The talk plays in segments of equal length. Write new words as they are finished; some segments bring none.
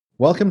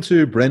Welcome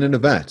to Brain in a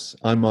Vat.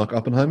 I'm Mark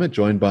Oppenheimer,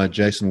 joined by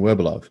Jason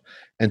Werbelov.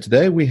 And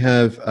today we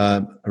have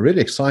a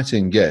really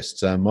exciting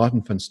guest,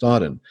 Martin van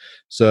Staden.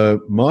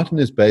 So Martin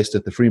is based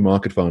at the Free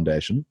Market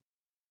Foundation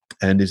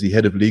and is the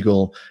head of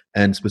legal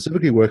and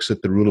specifically works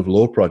at the Rule of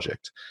Law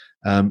Project.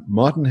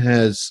 Martin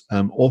has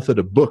authored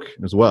a book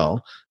as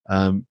well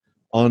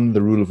on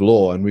the rule of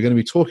law, and we're going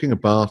to be talking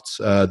about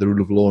the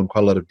rule of law in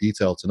quite a lot of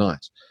detail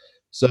tonight.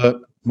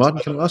 So, Martin,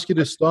 can I ask you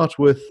to start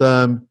with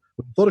a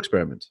thought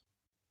experiment?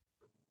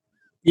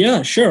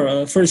 Yeah,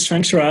 sure. First,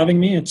 thanks for having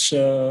me. It's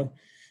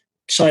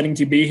exciting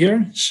to be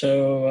here.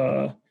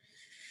 So,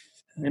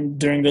 and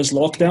during this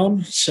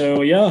lockdown.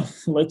 So, yeah,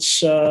 let's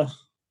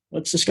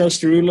discuss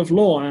the rule of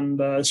law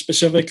and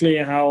specifically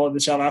how the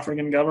South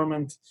African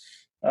government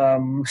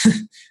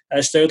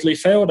has totally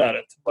failed at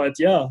it. But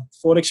yeah,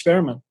 thought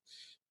experiment.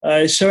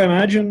 So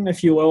imagine,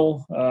 if you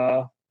will,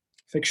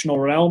 fictional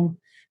realm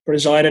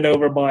presided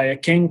over by a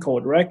king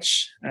called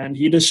Rex, and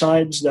he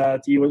decides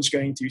that he was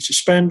going to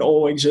suspend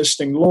all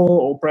existing law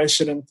or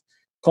precedent,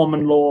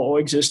 common law or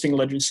existing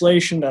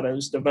legislation that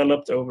has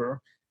developed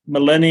over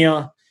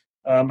millennia,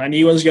 and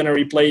he was going to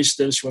replace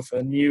this with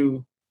a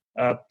new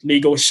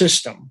legal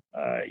system.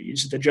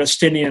 He's the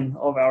Justinian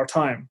of our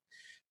time.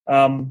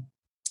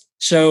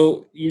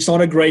 So he's not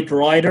a great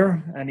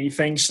writer, and he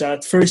thinks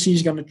that first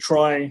he's going to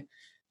try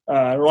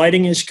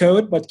writing his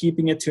code but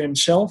keeping it to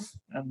himself,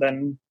 and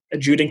then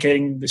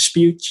adjudicating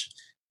disputes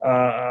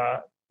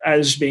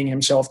as being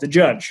himself the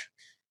judge.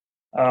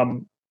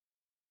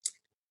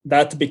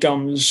 That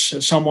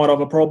becomes somewhat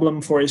of a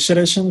problem for his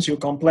citizens who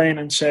complain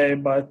and say,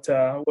 but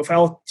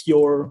without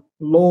your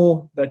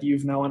law that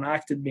you've now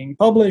enacted being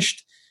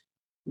published,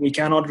 we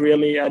cannot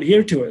really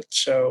adhere to it.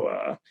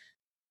 So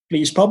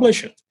please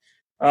publish it.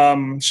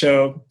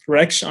 So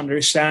Rex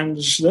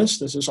understands this.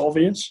 This is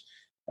obvious.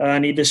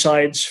 And he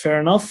decides, fair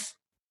enough,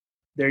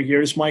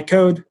 here's my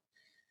code.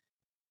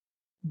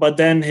 But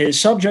then his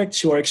subjects,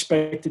 who are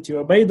expected to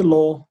obey the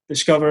law,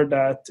 discover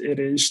that it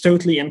is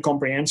totally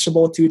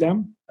incomprehensible to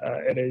them.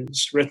 It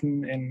is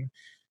written in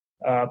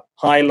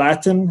High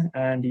Latin,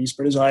 and he's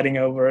presiding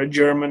over a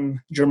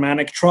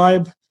Germanic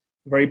tribe,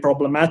 very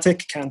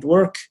problematic, can't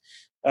work.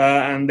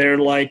 And they're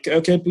like,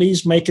 okay,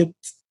 please make it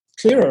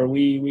clearer.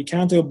 We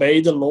can't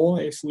obey the law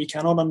if we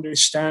cannot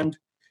understand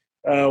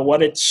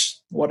what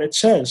it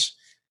says.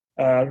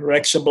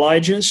 Rex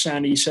obliges,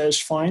 and he says,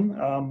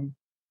 fine,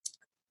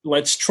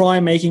 let's try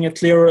making it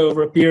clearer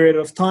over a period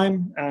of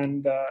time.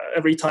 And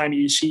every time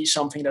you see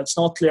something that's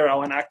not clear,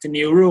 I'll enact a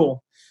new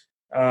rule.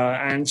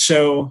 And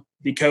so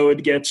the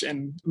code gets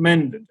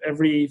amended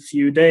every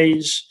few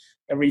days,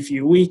 every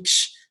few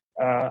weeks.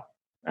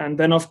 And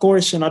then, of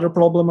course, another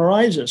problem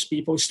arises.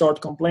 People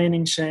start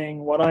complaining,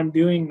 saying, what I'm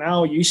doing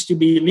now used to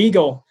be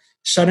legal.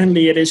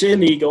 Suddenly it is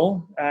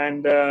illegal.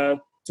 And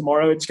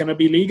tomorrow it's going to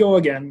be legal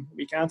again.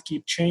 We can't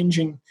keep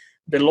changing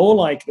the law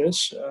like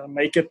this.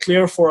 Make it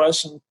clear for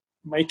us and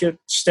make it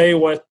stay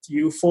what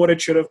you thought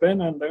it should have been,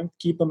 and don't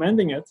keep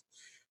amending it.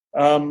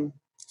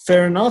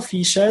 Fair enough,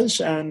 he says,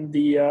 and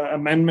the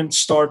amendments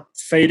start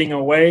fading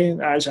away,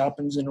 as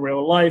happens in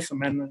real life.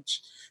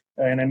 Amendments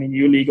in any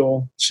new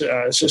legal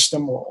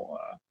system will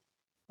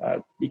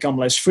become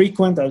less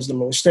frequent as the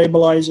law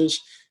stabilizes.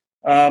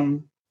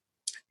 And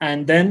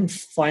then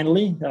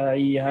finally,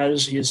 he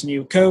has his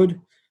new code.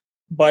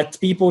 But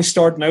people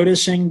start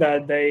noticing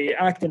that they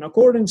act in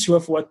accordance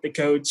with what the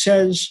code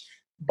says.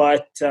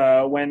 But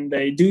when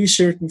they do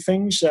certain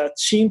things that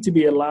seem to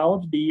be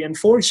allowed, the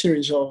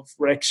enforcers of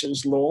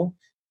Rex's law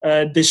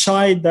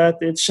decide that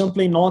it's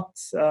simply not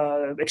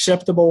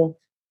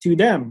acceptable to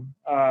them.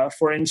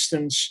 For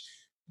instance,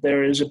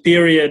 there is a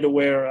period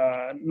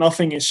where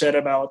nothing is said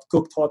about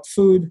cooked hot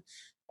food,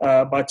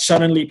 but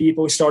suddenly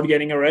people start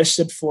getting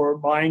arrested for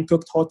buying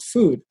cooked hot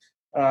food.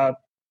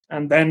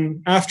 And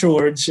then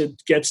afterwards,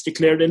 it gets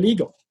declared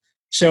illegal.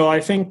 So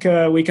I think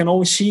we can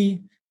all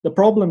see the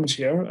problems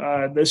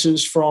here. This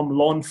is from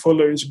Lon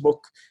Fuller's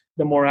book,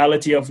 The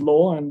Morality of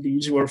Law, and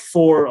these were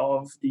 4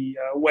 of the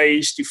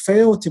ways to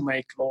fail to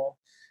make law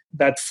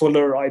that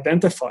Fuller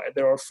identified.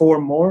 There are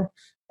 4 more,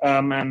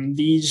 and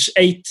these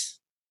 8,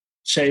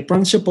 say,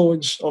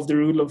 principles of the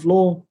rule of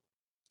law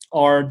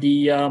are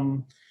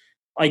the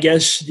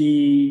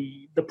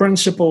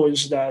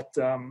principles that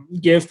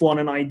give one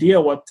an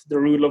idea what the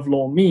rule of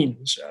law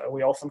means.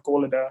 We often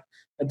call it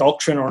a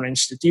doctrine or an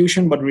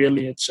institution, but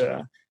really it's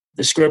a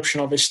description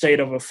of a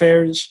state of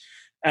affairs,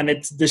 and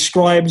it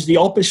describes the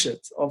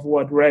opposite of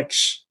what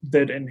Rex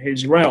did in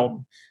his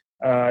realm.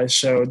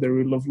 So the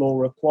rule of law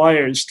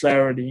requires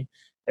clarity,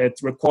 it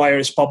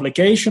requires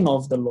publication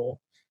of the law,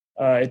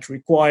 it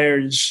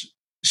requires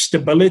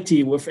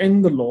stability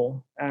within the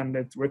law, and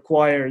it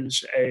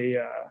requires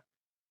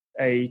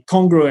a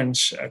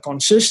congruence, a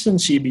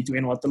consistency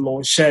between what the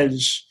law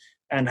says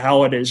and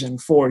how it is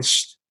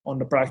enforced on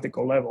the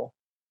practical level.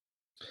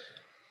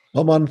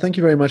 Well, Martin, thank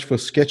you very much for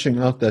sketching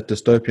out that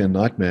dystopian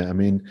nightmare. I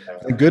mean,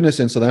 thank goodness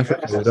in South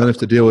Africa we don't have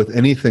to deal with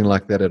anything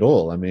like that at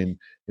all. I mean,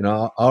 you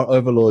know, our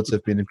overlords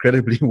have been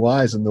incredibly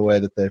wise in the way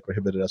that they've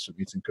prohibited us from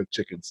eating cooked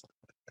chickens.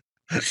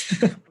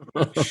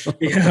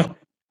 Yeah.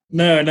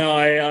 No.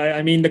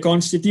 I mean, the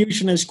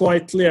Constitution is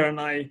quite clear, and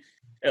I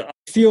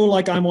feel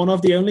like I'm one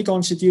of the only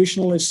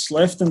constitutionalists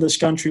left in this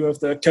country with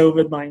the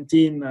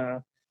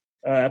COVID-19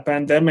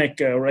 pandemic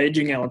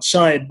raging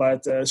outside.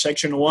 But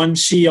Section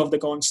 1C of the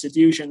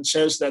Constitution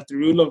says that the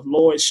rule of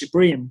law is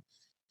supreme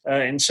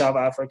in South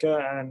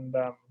Africa, and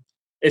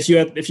if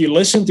you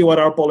listen to what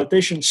our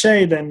politicians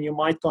say, then you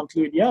might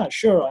conclude, yeah,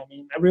 sure. I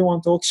mean,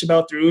 everyone talks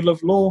about the rule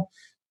of law.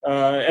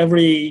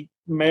 Every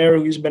mayor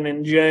who's been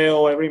in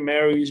jail, every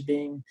mayor who's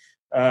being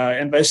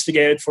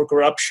investigated for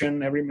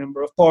corruption, every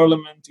member of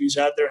parliament who's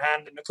had their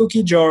hand in a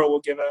cookie jar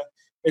will give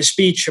a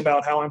speech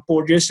about how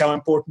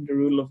important the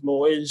rule of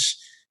law is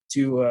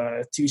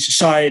to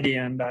society,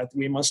 and that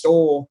we must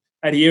all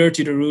adhere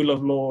to the rule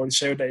of law,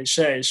 so they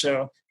say.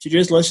 So if you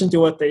just listen to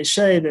what they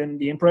say, then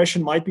the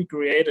impression might be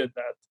created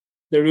that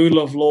the rule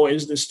of law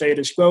is the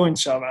status quo in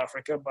South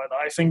Africa, but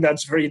I think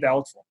that's very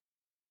doubtful.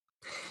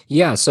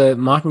 Yeah. So,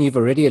 Martin, you've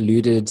already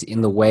alluded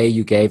in the way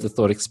you gave the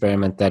thought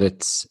experiment that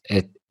it's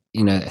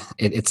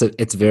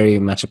very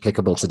much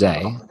applicable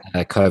today,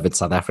 COVID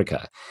South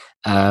Africa.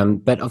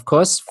 But of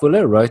course,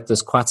 Fuller wrote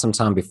this quite some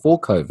time before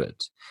COVID.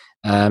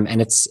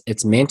 And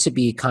it's meant to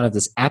be kind of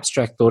this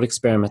abstract thought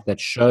experiment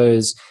that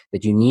shows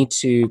that you need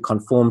to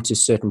conform to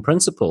certain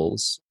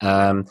principles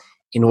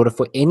in order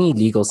for any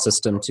legal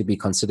system to be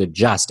considered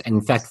just. And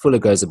in fact, Fuller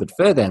goes a bit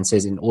further and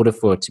says in order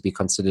for it to be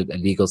considered a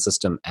legal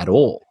system at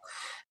all.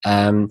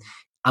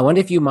 I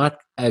wonder if you might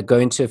go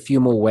into a few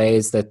more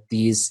ways that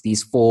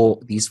these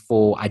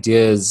four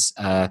ideas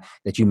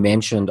that you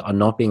mentioned are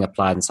not being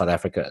applied in South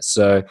Africa.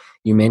 So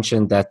you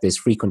mentioned that there's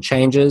frequent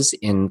changes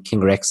in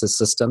King Rex's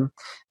system,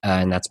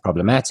 and that's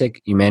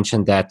problematic. You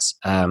mentioned that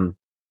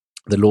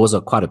the laws are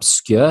quite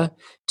obscure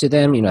to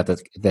them,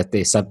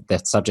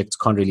 that subjects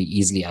can't really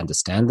easily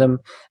understand them,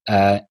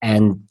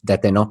 and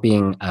that they're not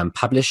being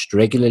published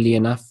regularly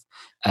enough.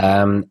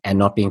 And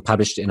not being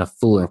published in a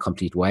full and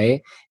complete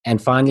way.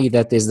 And finally,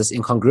 that there's this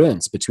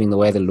incongruence between the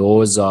way the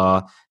laws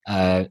are,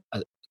 laid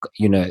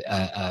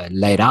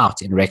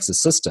out in Rex's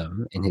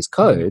system, in his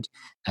code,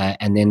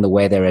 and then the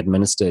way they're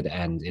administered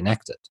and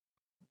enacted.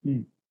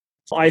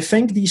 I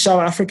think the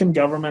South African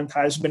government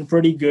has been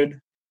pretty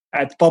good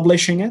at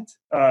publishing it.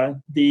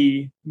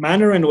 The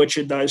manner in which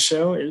it does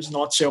so is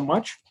not so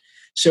much.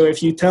 So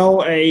if you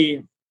tell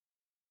a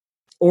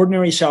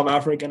ordinary South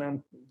African,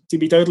 and to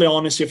be totally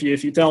honest with you,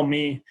 if you tell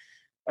me,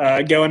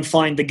 go and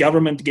find the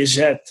government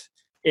gazette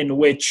in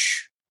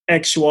which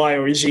X, Y,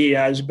 or Z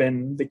has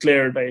been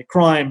declared a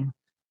crime,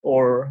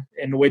 or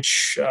in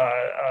which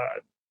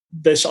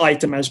this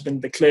item has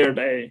been declared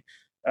a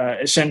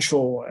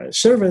essential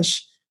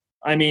service,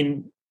 I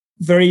mean,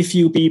 very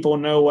few people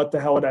know what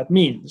the hell that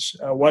means.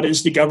 What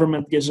is the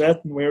government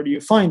gazette, and where do you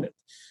find it?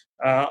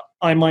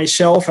 I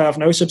myself have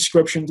no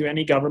subscription to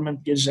any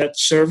government gazette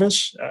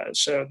service,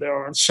 so there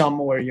are some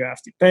where you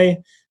have to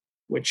pay,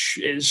 which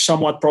is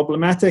somewhat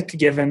problematic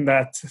given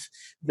that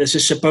this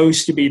is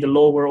supposed to be the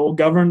law we're all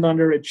governed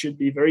under. It should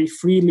be very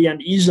freely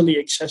and easily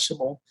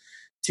accessible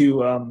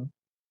to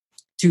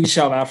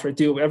South Africa,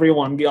 to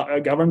everyone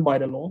governed by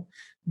the law.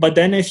 But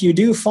then if you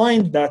do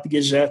find that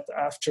gazette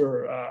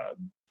after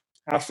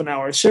half an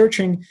hour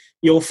searching,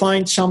 you'll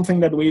find something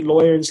that we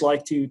lawyers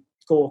like to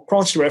call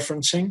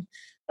cross-referencing.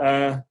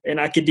 In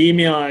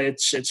academia,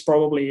 it's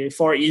probably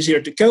far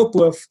easier to cope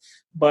with.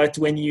 But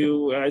when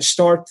you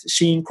start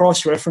seeing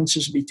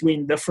cross-references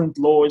between different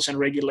laws and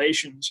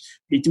regulations,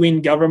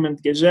 between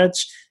government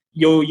gazettes,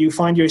 you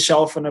find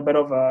yourself in a bit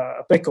of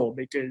a pickle,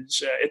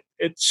 because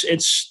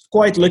it's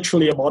quite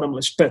literally a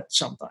bottomless pit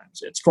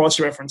sometimes. It's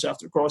cross-reference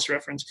after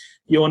cross-reference.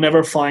 You will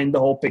never find the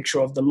whole picture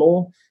of the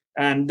law.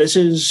 And this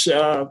is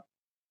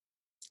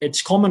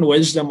it's common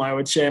wisdom, I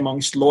would say,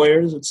 amongst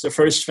lawyers. It's the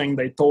first thing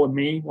they told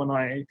me when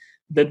I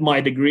did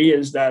my degree,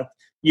 is that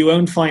you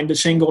won't find a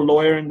single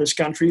lawyer in this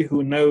country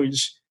who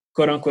knows,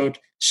 quote unquote,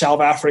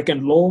 South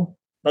African law.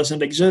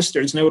 Doesn't exist.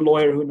 There's no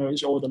lawyer who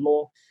knows all the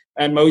law.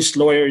 And most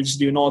lawyers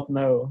do not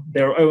know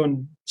their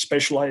own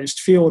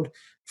specialized field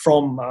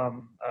from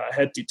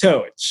head to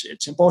toe.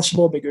 It's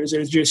impossible, because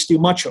there's just too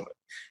much of it.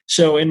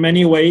 So in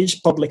many ways,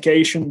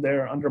 publication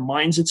there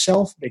undermines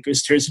itself,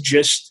 because there's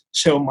just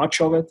so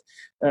much of it.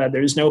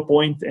 There's no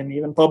point in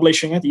even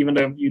publishing it, even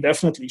though you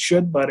definitely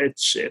should. But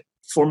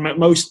for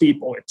most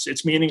people,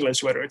 it's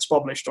meaningless whether it's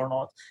published or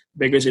not,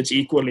 because it's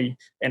equally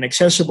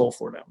inaccessible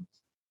for them.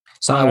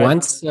 So I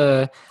once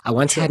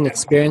had an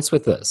experience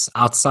with this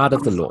outside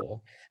of the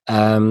law.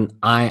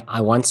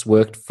 I once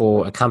worked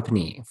for a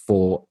company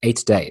for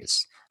 8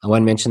 days. I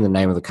won't mention the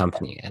name of the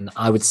company. And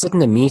I would sit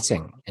in a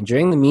meeting, and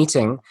during the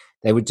meeting,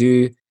 they would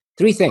do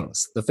 3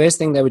 things. The first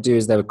thing they would do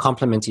is they would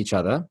compliment each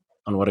other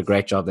on what a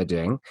great job they're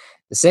doing.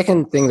 The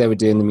second thing they would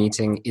do in the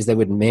meeting is they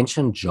would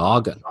mention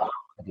jargon.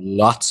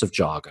 Lots of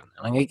jargon.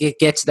 And I'm going to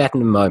get to that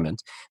in a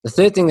moment. The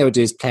third thing they would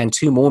do is plan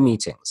 2 more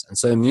meetings. And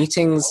so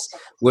meetings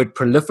would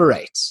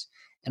proliferate.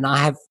 And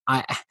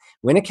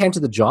when it came to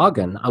the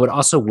jargon, I would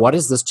ask, what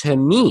does this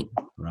term mean,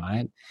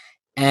 right?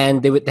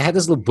 And they had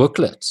this little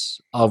booklet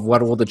of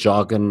what all the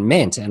jargon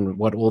meant and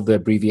what all the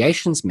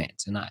abbreviations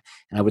meant. And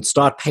I would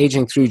start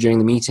paging through during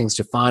the meetings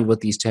to find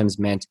what these terms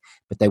meant,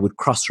 but they would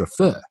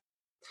cross-refer.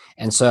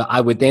 And so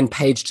I would then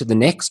page to the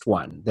next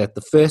one that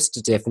the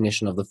first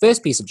definition of the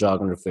first piece of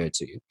jargon referred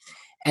to,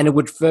 and it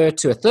would refer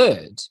to a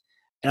third.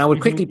 And I would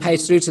quickly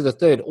page through to the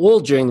third, all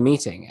during the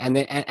meeting. And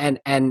then,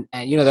 and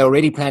you know, they're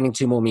already planning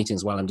 2 more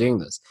meetings while I'm doing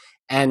this.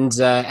 And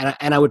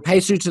I would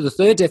page through to the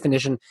third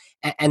definition,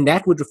 and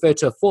that would refer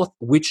to a fourth,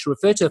 which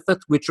referred to a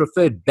fifth, which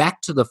referred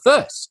back to the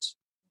first.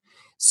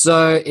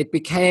 So it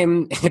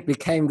became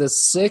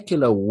this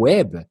circular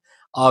web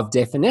of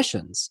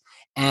definitions,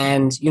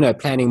 and you know,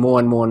 planning more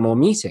and more and more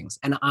meetings.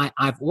 And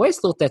I've always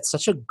thought that's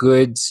such a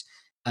good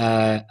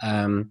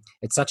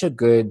it's such a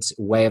good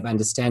way of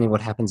understanding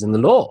what happens in the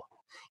law,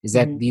 is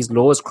that these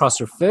laws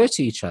cross-refer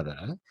to each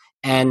other.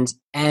 And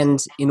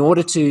in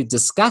order to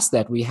discuss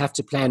that, we have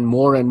to plan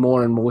more and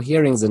more and more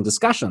hearings and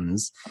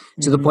discussions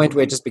to the point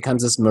where it just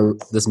becomes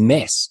this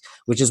mess,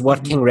 which is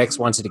what King Rex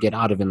wanted to get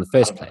out of in the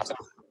first place.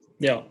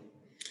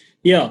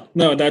 Yeah,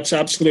 no, that's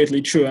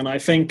absolutely true. And I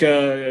think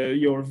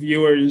your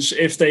viewers,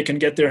 if they can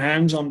get their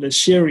hands on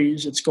this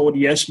series, it's called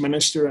Yes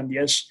Minister and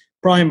Yes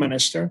Prime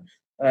Minister.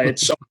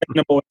 It's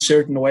obtainable in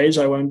certain ways.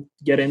 I won't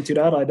get into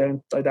that. I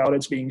doubt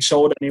it's being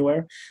sold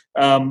anywhere.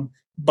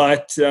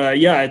 But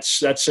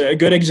that's a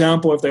good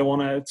example if they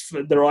want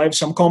to derive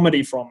some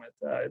comedy from it.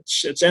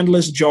 It's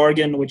endless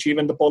jargon, which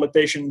even the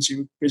politicians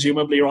who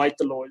presumably write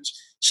the laws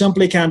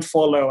simply can't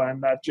follow,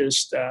 and that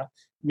just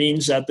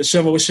means that the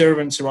civil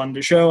servants run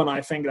the show. And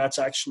I think that's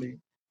actually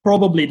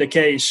probably the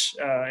case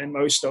in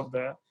most of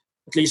at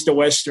least the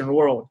Western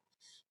world.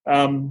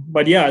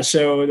 But yeah,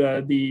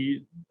 so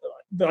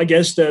I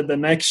guess the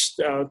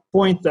next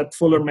point that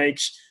Fuller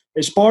makes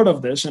is part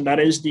of this, and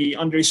that is the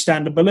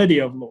understandability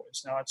of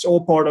laws. Now, it's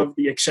all part of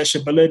the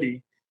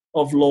accessibility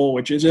of law,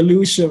 which is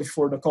elusive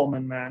for the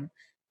common man.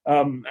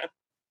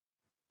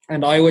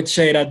 And I would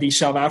say that the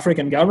South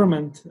African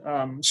government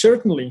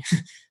certainly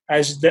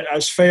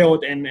has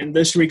failed in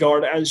this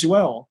regard as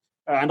well.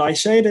 And I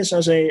say this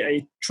as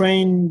a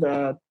trained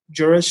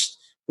jurist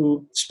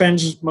who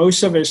spends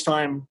most of his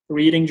time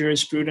reading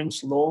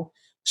jurisprudence law.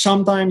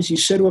 Sometimes you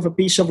sit with a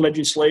piece of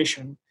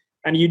legislation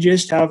and you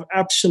just have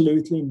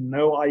absolutely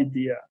no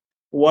idea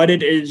what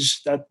it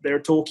is that they're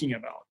talking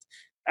about.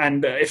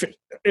 And if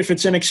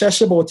it's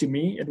inaccessible to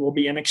me, it will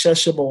be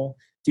inaccessible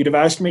to the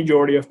vast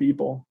majority of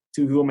people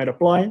to whom it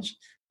applies.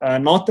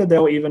 Not that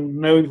they'll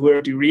even know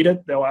where to read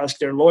it. They'll ask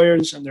their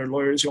lawyers, and their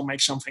lawyers will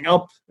make something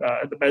up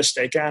the best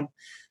they can.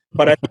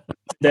 But at the end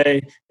of the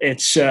day,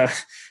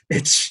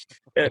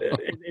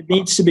 it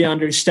needs to be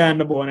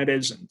understandable, and it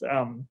isn't.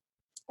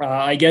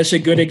 I guess a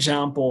good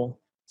example,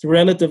 it's a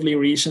relatively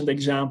recent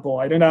example,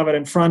 I don't have it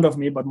in front of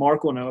me, but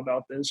Mark will know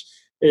about this,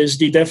 is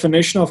the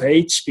definition of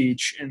hate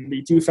speech in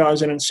the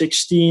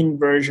 2016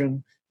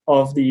 version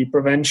of the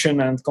Prevention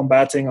and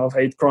Combating of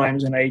Hate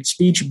Crimes and Hate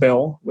Speech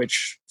Bill,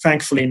 which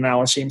thankfully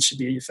now seems to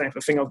be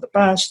a thing of the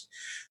past.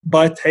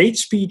 But hate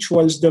speech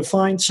was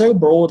defined so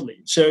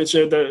broadly. So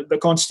the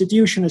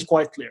Constitution is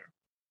quite clear.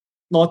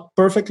 Not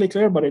perfectly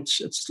clear, but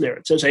it's clear.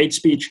 It says hate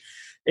speech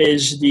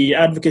is the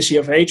advocacy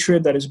of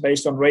hatred that is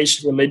based on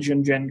race,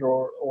 religion, gender,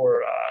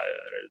 or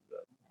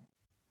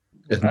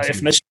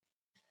ethnicity.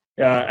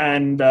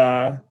 And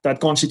that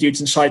constitutes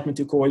incitement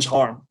to cause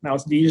harm. Now,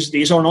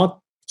 these are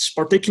not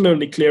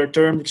particularly clear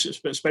terms,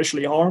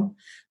 especially harm,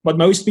 but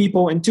most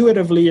people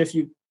intuitively, if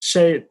you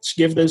say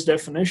give this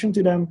definition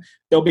to them,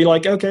 they'll be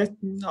like, okay,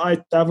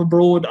 I have a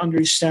broad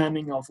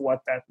understanding of what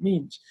that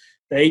means.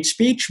 The hate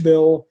speech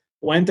bill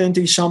went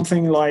into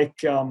something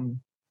like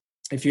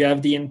if you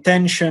have the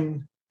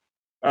intention,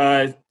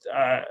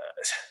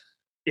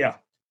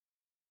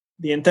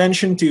 the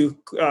intention to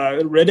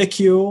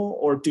ridicule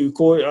or to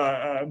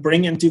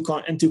bring into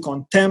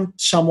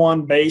contempt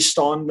someone based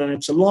on, then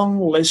it's a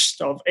long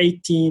list of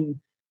 18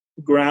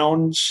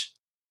 grounds,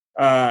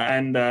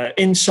 and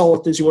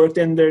insult is worked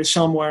in there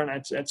somewhere,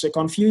 and it's a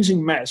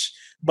confusing mess.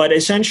 But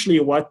essentially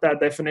what that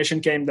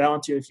definition came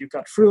down to, if you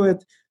cut through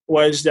it,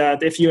 was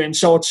that if you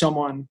insult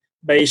someone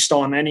based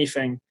on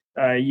anything,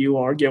 you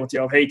are guilty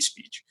of hate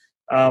speech.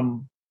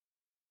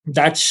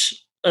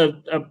 That's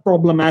a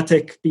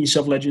problematic piece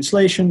of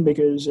legislation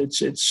because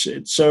it's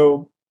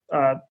so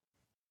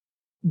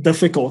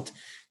difficult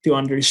to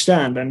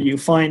understand, and you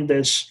find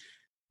this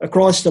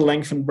across the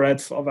length and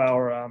breadth of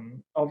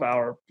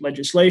our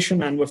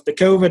legislation. And with the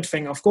COVID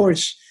thing, of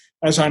course,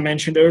 as I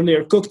mentioned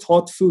earlier, cooked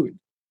hot food.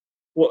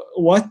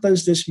 What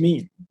does this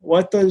mean?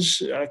 What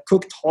does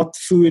cooked hot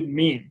food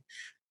mean?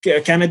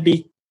 Can it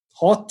be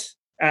hot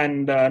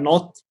and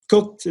not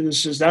cooked?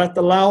 Is that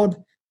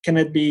allowed? Can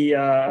it be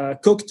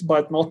cooked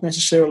but not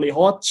necessarily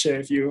hot? So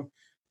if you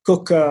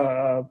cook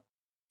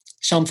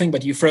something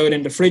but you throw it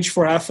in the fridge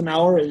for half an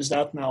hour, is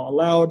that now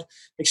allowed,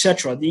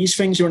 etc.? These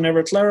things were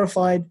never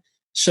clarified.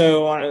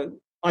 So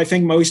I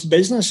think most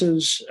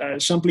businesses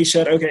simply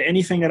said, okay,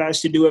 anything that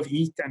has to do with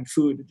heat and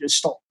food, just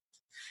stop.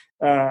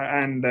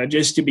 And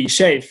just to be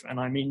safe. And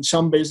I mean,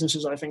 some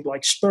businesses, I think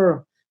like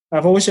Spur,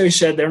 I've also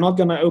said they're not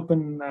going to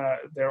open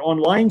their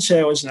online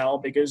sales now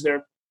because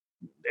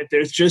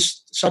there's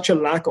just such a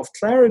lack of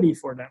clarity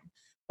for them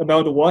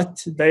about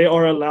what they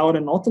are allowed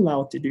and not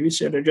allowed to do.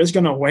 So they're just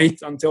going to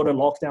wait until the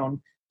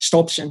lockdown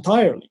stops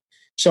entirely.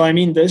 So, I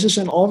mean, this is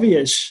an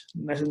obvious,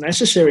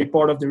 necessary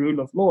part of the rule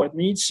of law. It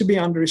needs to be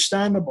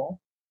understandable.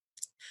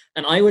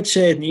 And I would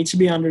say it needs to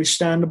be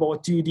understandable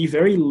to the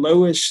very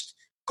lowest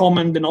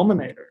common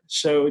denominator.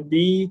 So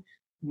the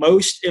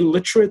most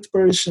illiterate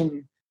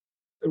person,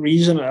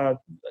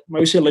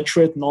 most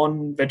illiterate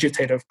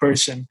non-vegetative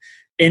person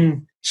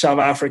in South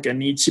Africa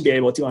needs to be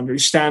able to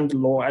understand the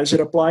law as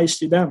it applies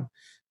to them.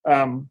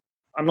 I'm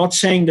not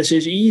saying this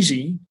is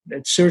easy.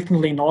 It's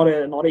certainly not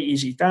an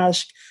easy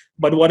task.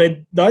 But what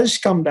it does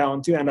come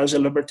down to, and as a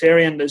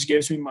libertarian, this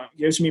gives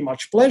me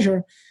much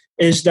pleasure,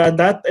 is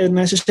that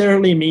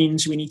necessarily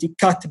means we need to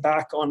cut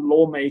back on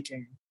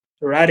lawmaking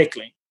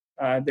radically.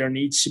 There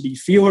needs to be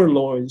fewer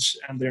laws,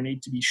 and there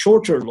need to be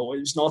shorter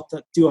laws, not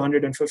the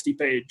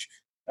 250-page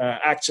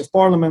acts of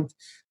parliament.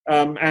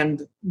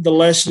 And the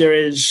less there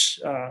is,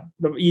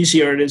 the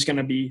easier it is going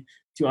to be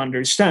to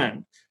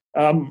understand.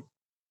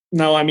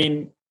 Now, I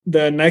mean,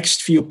 the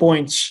next few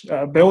points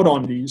build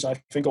on these.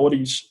 I think all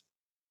these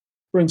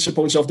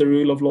principles of the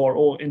rule of law are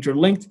all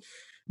interlinked.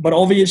 But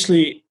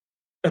obviously,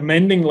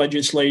 amending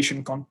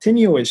legislation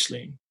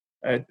continuously,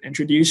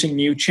 introducing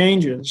new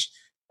changes,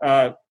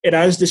 it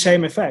has the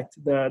same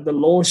effect. The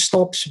law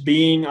stops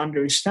being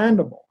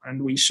understandable.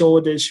 And we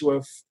saw this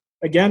with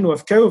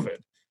COVID.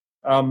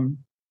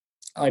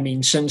 I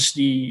mean, since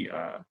the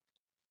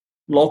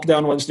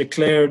lockdown was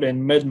declared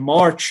in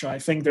mid-March, I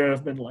think there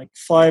have been like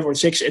 5 or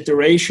 6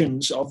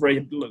 iterations of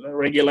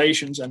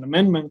regulations and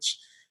amendments.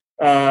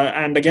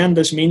 And again,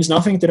 this means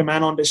nothing to the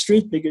man on the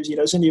street because he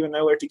doesn't even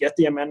know where to get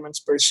the amendments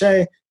per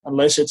se,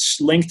 unless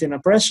it's linked in a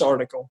press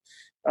article.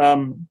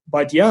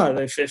 But yeah,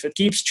 if it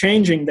keeps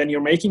changing, then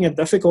you're making it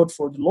difficult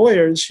for the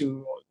lawyers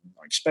who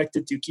are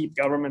expected to keep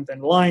government in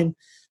line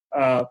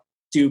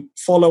to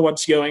follow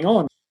what's going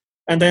on.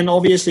 And then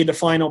obviously the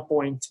final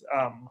point,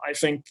 I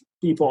think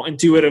people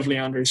intuitively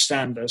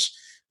understand this,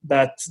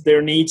 that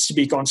there needs to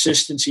be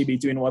consistency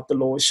between what the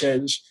law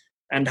says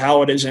and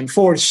how it is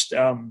enforced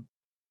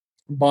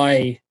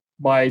by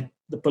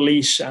the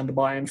police and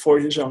by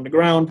enforcers on the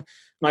ground.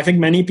 And I think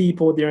many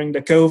people during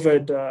the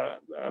COVID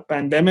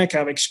pandemic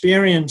have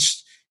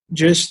experienced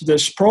just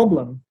this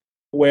problem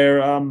where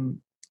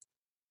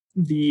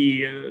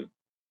there's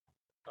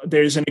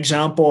an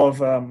example of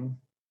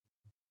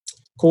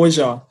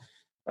Khoza.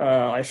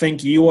 I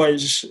think he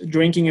was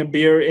drinking a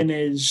beer in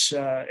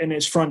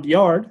his front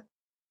yard.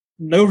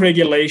 No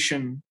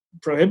regulation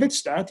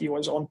prohibits that. He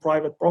was on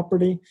private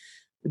property.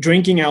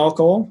 Drinking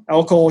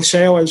alcohol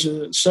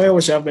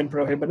sales have been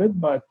prohibited,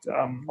 but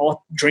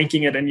not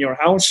drinking it in your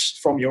house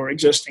from your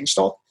existing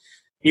stock.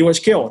 He was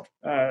killed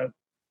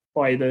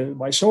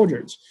by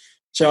soldiers.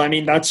 So I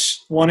mean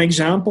that's one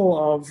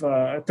example of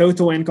a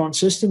total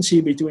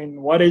inconsistency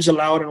between what is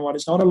allowed and what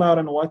is not allowed,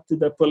 and what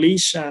the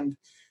police and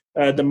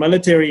the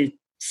military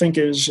think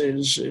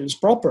is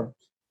proper.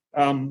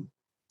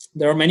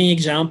 There are many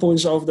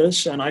examples of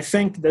this, and I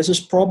think this is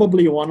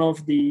probably one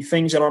of the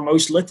things that are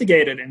most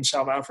litigated in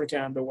South Africa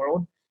and the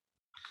world.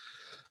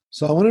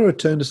 So I want to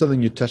return to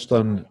something you touched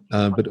on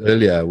a bit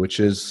earlier,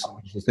 which is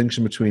the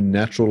distinction between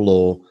natural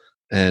law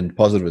and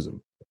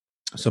positivism.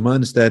 So my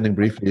understanding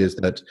briefly is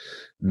that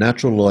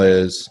natural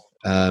lawyers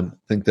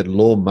think that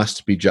law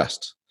must be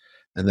just,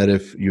 and that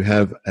if you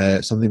have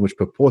something which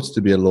purports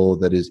to be a law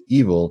that is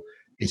evil,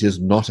 it is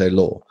not a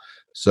law.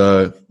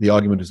 So the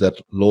argument is that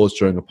laws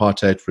during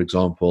apartheid, for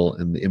example,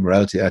 and the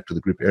Immorality Act or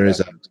the Group Areas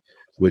Act,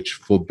 which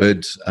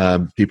forbid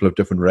people of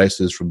different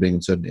races from being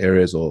in certain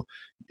areas or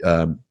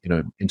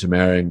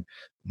intermarrying,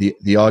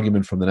 the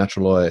argument from the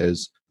natural lawyer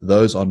is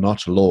those are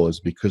not laws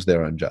because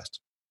they're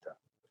unjust.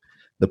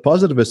 The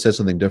positivist says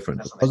something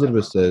different. The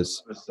positivist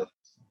says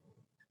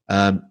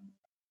a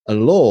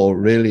law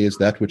really is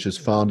that which is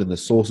found in the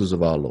sources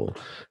of our law.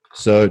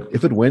 So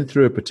if it went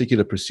through a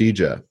particular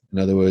procedure, in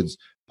other words,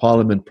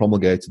 Parliament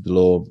promulgated the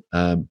law,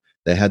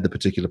 they had the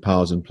particular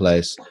powers in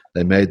place,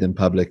 they made them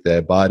public, they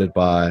abided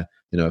by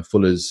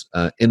Fuller's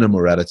inner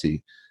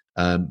morality,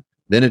 then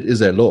it is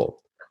a law.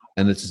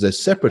 And it is a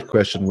separate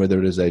question whether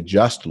it is a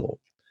just law.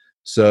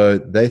 So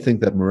they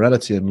think that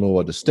morality and law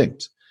are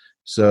distinct.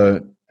 So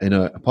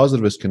a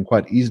positivist can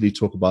quite easily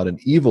talk about an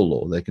evil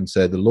law. They can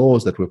say the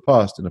laws that were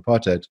passed in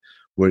apartheid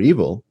were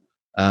evil,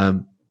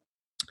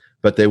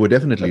 but they were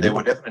definitely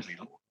evil.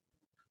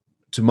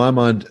 To my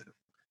mind,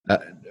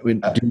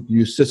 do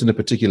you sit in a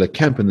particular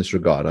camp in this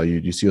regard? Do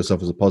you see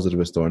yourself as a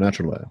positivist or a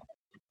natural lawyer?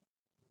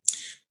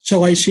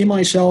 So I see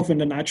myself in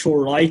the natural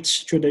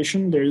rights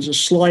tradition. There is a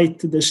slight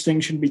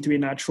distinction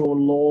between natural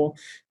law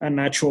and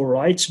natural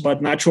rights,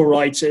 but natural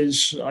rights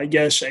is, I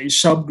guess, a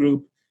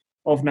subgroup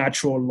of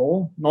natural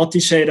law. Not to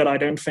say that I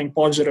don't think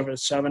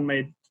positivists haven't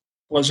made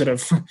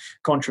positive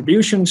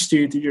contributions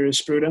to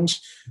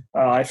jurisprudence.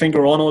 I think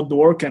Ronald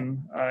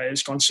Dworkin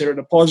is considered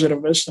a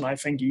positivist, and I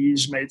think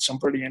he's made some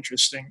pretty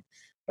interesting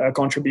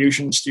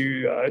contributions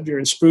to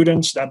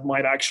jurisprudence that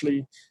might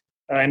actually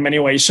in many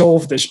ways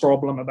solve this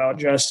problem about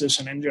justice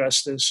and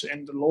injustice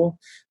in the law.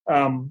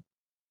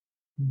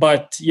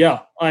 But yeah,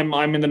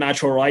 I'm in the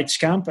natural rights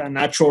camp, and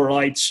natural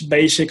rights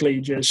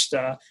basically just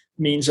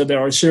means that there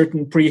are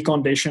certain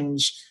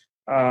preconditions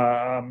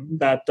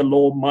that the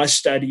law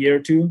must adhere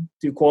to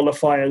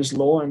qualify as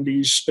law, and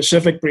these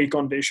specific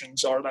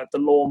preconditions are that the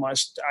law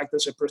must act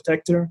as a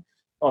protector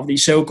of the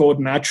so-called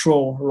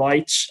natural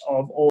rights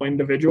of all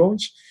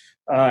individuals,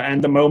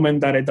 and the moment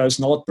that it does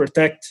not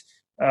protect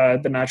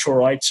the natural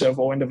rights of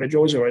all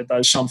individuals, or it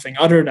does something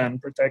other than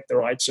protect the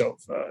rights of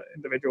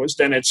individuals,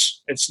 then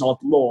it's not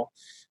law.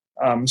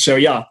 So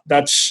yeah,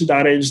 that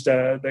is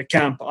the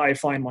camp I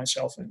find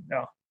myself in.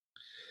 Yeah.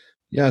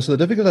 Yeah. So the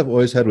difficulty I've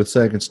always had with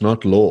saying it's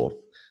not law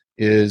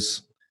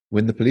is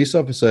when the police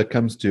officer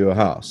comes to your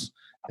house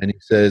and he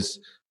says,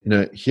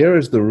 here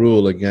is the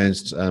rule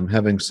against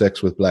having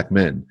sex with black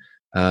men,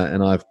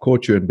 and I've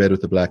caught you in bed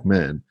with a black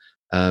man.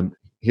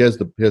 Here's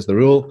the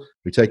rule.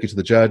 We take you to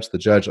the judge. The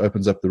judge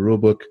opens up the rule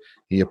book.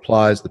 He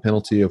applies the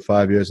penalty of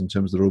 5 years in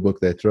terms of the rule book.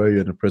 They throw you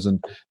in a prison.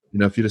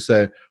 If you just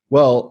say,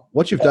 well,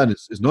 what you've done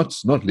is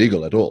not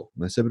legal at all.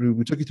 And they say, but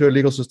we took you through a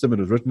legal system. It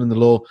was written in the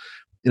law.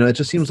 It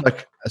just seems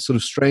like a sort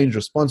of strange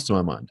response to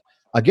my mind.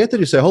 I get that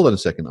you say, hold on a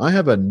second. I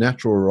have a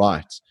natural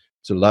right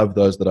to love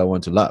those that I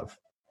want to love,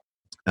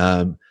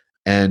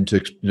 and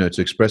to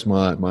express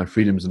my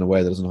freedoms in a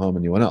way that doesn't harm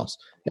anyone else.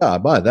 Yeah, I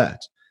buy that,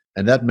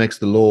 and that makes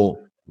the law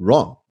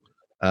wrong.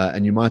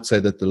 And you might say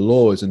that the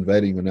law is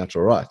invading your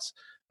natural rights.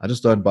 I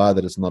just don't buy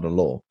that it's not a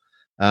law.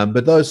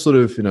 But those sort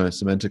of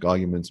semantic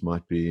arguments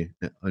might be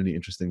only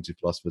interesting to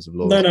philosophers of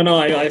law. No.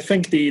 I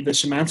think the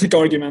semantic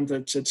argument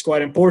it's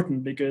quite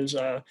important, because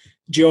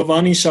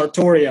Giovanni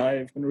Sartori,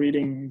 I've been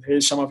reading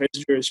some of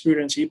his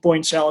jurisprudence. He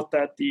points out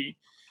that the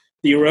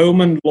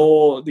Roman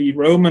law, the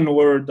Roman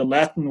word, the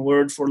Latin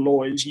word for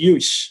law is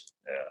jus,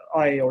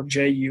 I or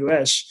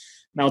J-U-S.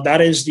 Now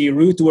that is the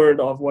root word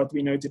of what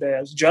we know today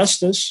as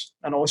justice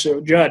and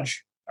also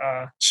judge.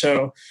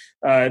 So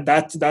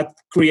that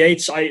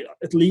creates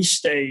at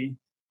least an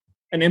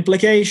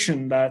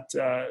implication that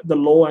the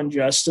law and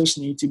justice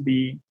need to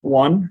be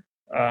one,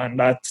 and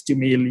that to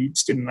me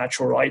leads to the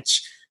natural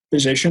rights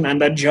position, and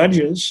that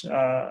judges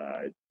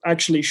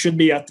actually should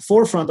be at the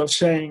forefront of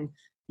saying,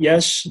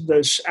 yes,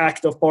 this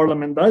act of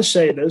parliament does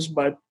say this,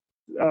 but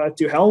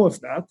to hell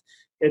with that.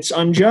 It's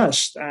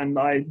unjust, and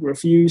I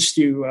refuse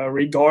to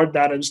regard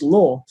that as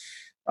law.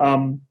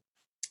 That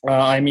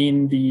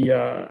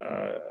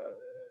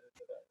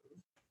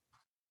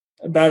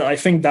I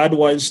think that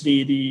was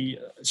the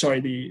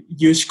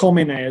jus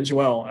commune as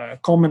well,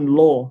 common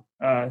law.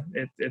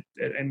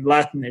 In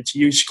Latin, it's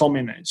jus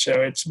commune, so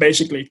it's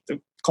basically the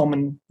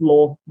common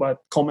law but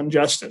common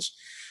justice.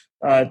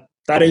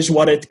 That is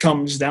what it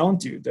comes down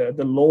to.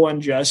 The law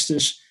and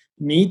justice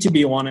need to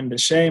be one and the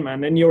same.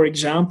 And in your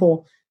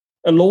example,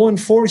 a law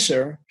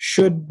enforcer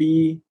should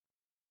be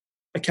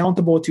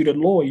accountable to the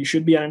law. He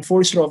should be an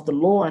enforcer of the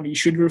law, and he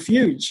should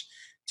refuse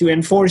to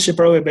enforce a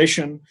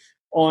prohibition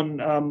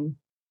on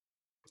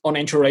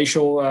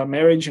interracial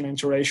marriage and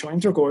interracial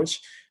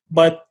intercourse.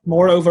 But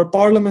moreover,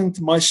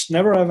 Parliament must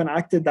never have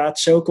enacted that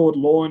so-called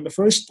law in the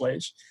first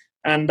place,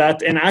 and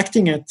that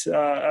enacting it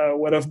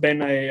would have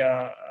been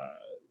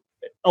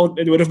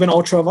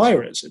ultra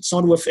virus. It's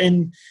not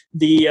within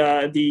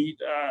the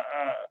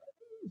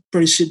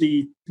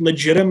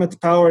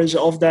legitimate powers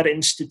of that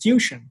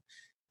institution.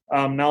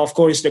 Now, of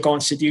course, the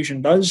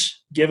Constitution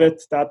does give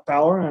it that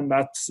power, and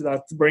that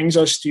brings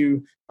us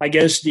to, I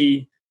guess,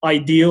 the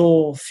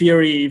ideal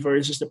theory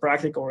versus the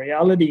practical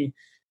reality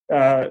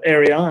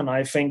area. And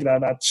I think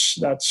that's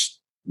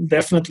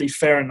definitely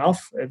fair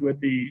enough. It would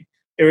be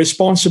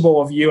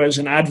irresponsible of you as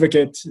an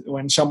advocate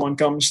when someone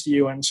comes to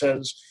you and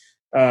says,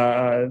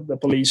 the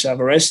police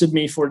have arrested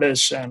me for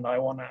this, and I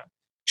want to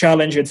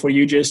challenge it, for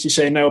you just to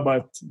say no,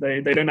 but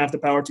they don't have the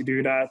power to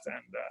do that,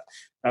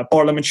 and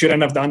Parliament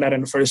shouldn't have done that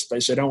in the first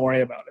place, so don't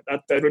worry about it.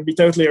 That would be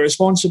totally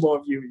irresponsible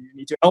of you. You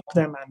need to help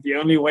them, and the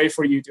only way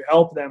for you to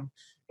help them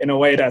in a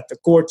way that the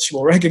courts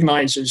will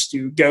recognize is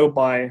to go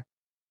by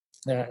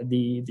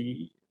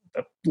the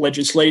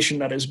legislation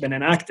that has been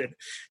enacted.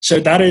 So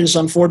that is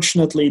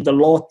unfortunately the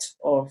lot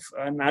of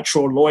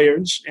natural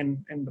lawyers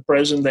in the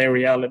present day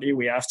reality.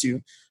 We have to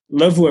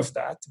live with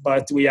that,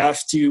 but we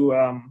have to,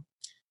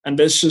 and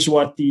this is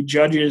what the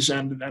judges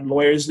and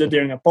lawyers did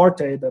during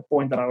apartheid, the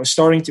point that I was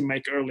starting to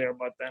make earlier,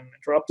 but then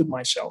interrupted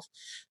myself.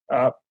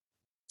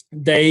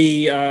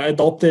 They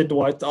adopted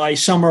what I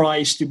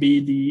summarized to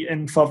be the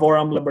in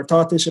favorem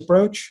libertatis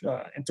approach,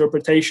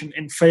 interpretation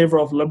in favor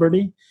of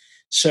liberty.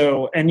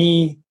 So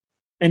any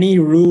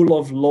rule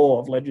of law,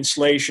 of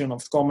legislation,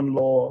 of common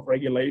law, of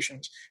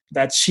regulations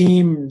that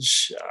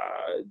seems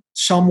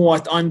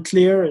somewhat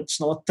unclear, it's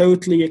not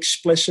totally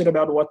explicit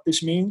about what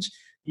this means,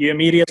 you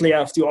immediately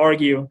have to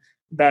argue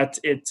that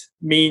it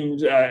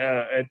means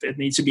it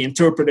needs to be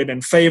interpreted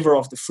in favor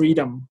of the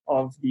freedom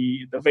of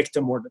the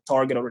victim or the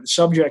target or the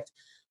subject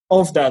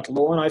of that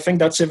law. And I think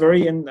that's a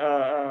very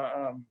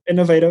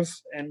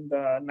innovative and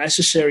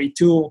necessary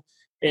tool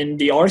in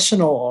the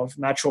arsenal of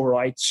natural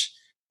rights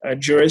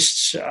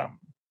jurists.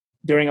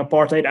 during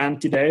apartheid and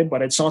today,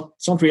 but it's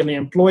not really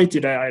employed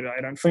today.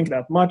 I don't think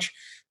that much,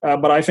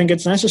 but I think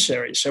it's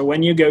necessary. So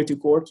when you go to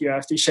court, you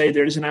have to say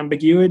there's an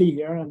ambiguity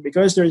here, and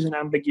because there's an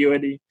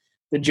ambiguity,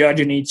 the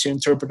judge needs to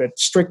interpret it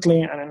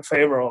strictly and in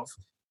favor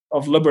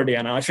of liberty.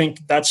 And I think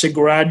that's a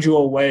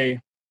gradual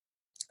way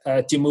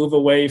to move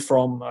away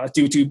from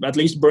to at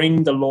least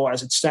bring the law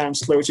as it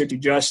stands closer to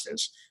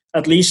justice,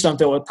 at least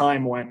until a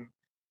time when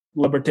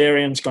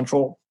libertarians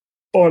control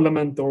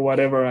parliament or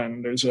whatever,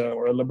 and there's a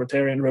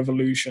libertarian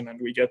revolution, and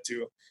we get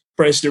to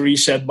press the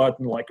reset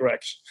button like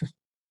Rex.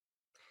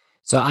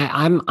 So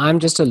I'm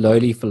just a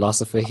lowly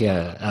philosopher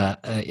here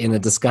in a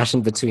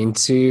discussion between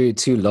two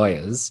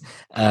lawyers.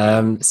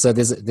 So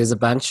there's a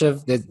bunch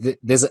of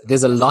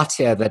there's a lot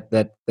here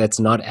that's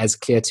not as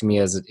clear to me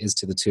as it is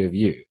to the two of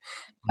you.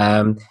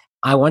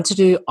 I wanted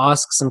to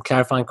ask some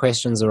clarifying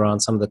questions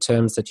around some of the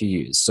terms that you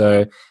use.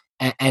 So.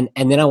 And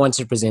then I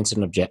wanted to present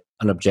an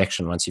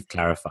objection once you've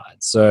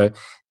clarified. So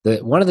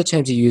one of the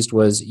terms you used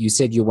was, you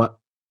said you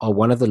are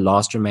one of the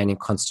last remaining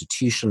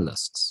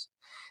constitutionalists.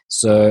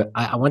 So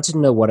I wanted to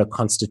know what a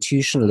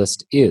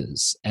constitutionalist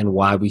is and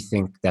why we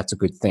think that's a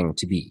good thing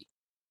to be.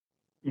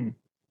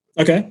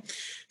 Okay.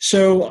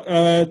 So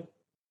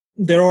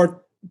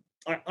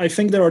I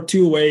think there are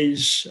two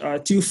ways,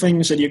 two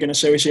things that you can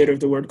associate with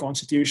the word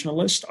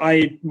constitutionalist.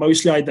 I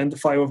mostly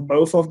identify with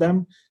both of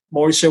them,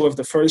 more so with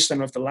the first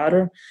than with the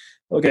latter.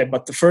 Okay,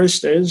 but the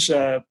first is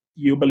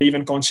you believe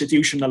in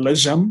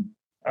constitutionalism,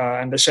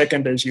 and the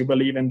second is you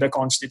believe in the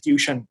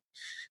Constitution.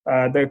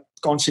 The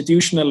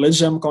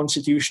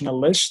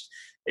constitutionalist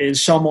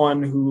is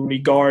someone who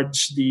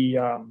regards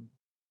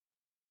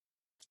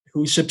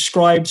who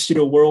subscribes to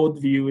the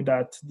worldview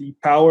that the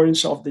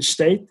powers of the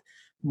state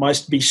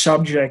must be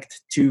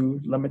subject to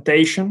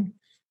limitation.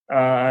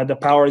 The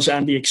powers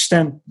and the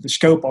extent, the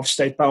scope of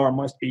state power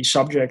must be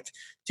subject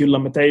to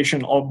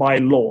limitation or by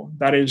law.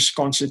 That is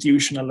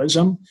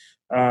constitutionalism.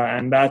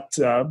 And that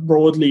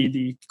broadly,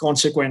 the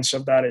consequence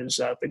of that is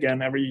that,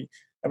 again, every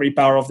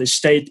power of the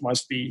state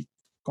must be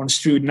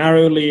construed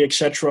narrowly,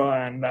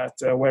 etc., and that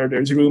where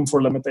there's room for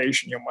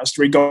limitation, you must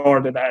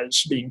regard it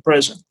as being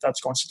present.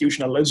 That's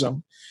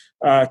constitutionalism.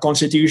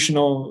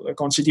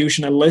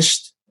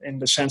 Constitutionalist, in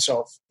the sense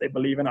of they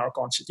believe in our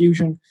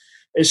constitution,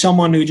 is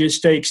someone who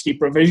just takes the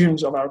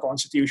provisions of our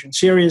constitution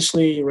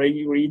seriously,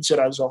 reads it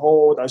as a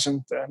whole,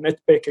 doesn't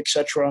nitpick,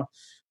 etc.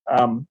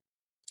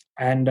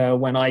 And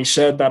when I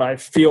said that I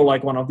feel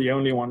like one of the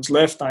only ones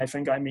left, I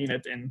think I mean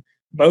it in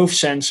both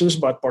senses,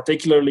 but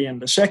particularly in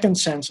the second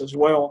sense as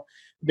well,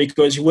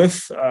 because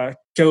with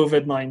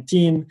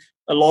COVID-19,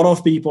 a lot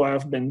of people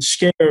have been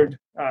scared, and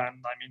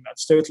I mean,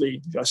 that's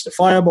totally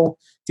justifiable,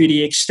 to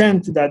the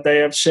extent that they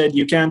have said,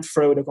 you can't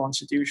throw the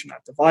constitution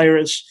at the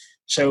virus,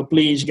 so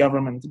please,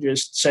 government,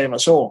 just save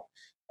us all.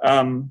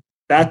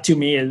 That to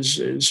me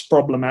is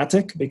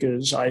problematic,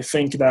 because I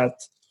think that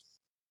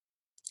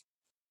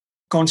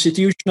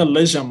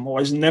constitutionalism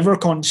was never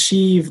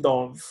conceived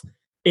of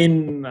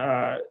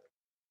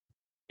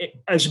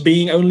as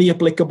being only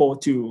applicable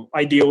to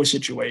ideal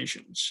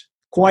situations.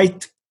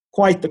 Quite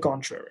the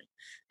contrary.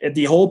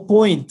 The whole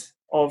point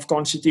of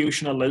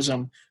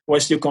constitutionalism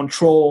was to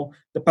control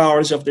the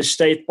powers of the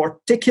state,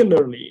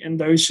 particularly in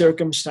those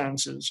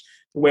circumstances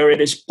where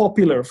it is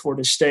popular for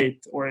the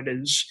state, or it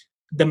is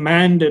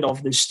demanded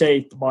of the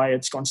state by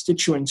its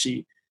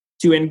constituency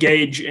to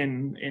engage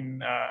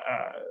in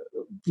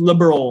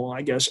liberal,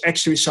 I guess,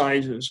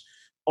 exercises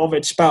of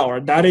its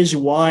power. That is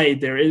why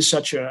there is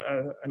such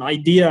an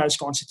idea as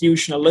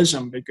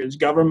constitutionalism, because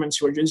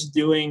governments were just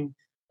doing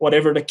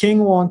whatever the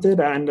king wanted,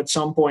 and at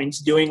some points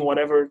doing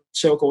whatever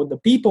so-called the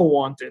people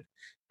wanted.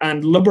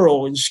 And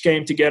liberals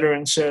came together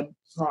and said,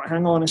 oh,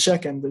 hang on a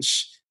second,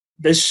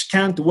 this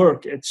can't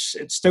work.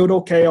 It's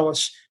total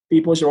chaos.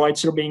 People's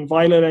rights are being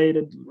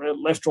violated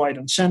left, right,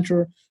 and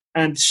center.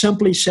 And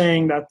simply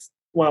saying that,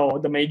 well,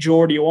 the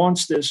majority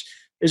wants this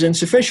is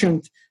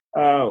insufficient.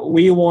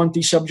 We want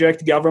to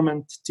subject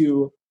government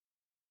to,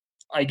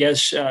 I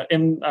guess,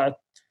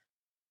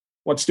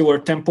 what's the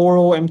word?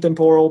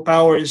 Temporal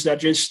powers that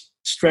just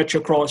stretch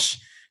across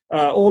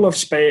all of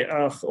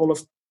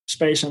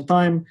space and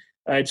time.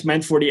 It's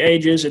meant for the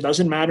ages. It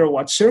doesn't matter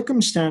what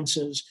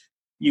circumstances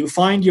you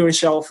find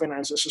yourself in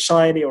as a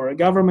society or a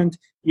government,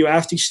 you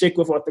have to stick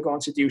with what the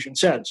Constitution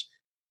says.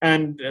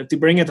 And to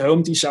bring it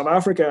home to South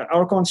Africa,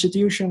 our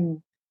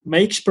Constitution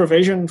makes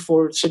provision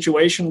for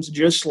situations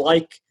just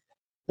like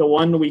the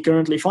one we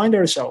currently find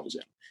ourselves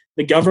in.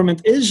 The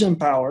government is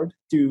empowered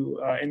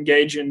to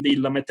engage in the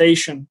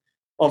limitation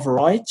of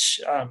rights,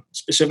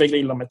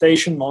 specifically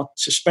limitation, not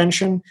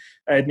suspension.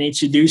 It needs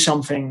to do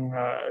something,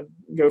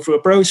 go through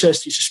a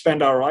process to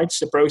suspend our rights,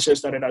 the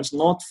process that it has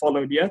not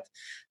followed yet.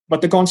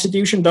 But the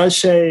Constitution does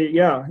say,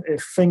 yeah,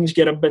 if things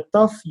get a bit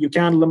tough, you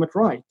can limit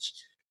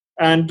rights.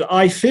 And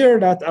I fear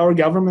that our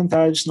government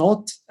has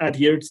not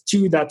adhered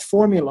to that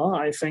formula.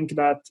 I think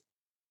that,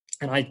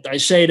 and I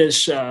say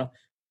this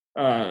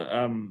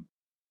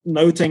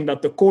noting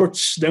that the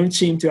courts don't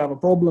seem to have a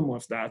problem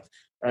with that.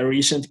 A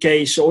recent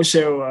case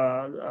also,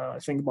 I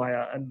think by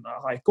a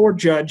high court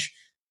judge,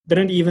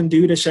 didn't even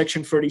do the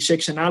Section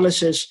 36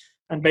 analysis,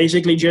 and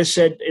basically just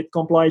said it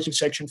complies with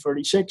Section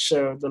 36,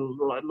 so the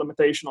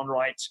limitation on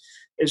rights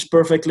is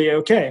perfectly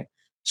okay.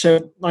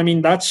 So, I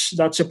mean,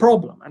 that's a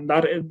problem, and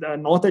that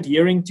not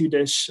adhering to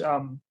this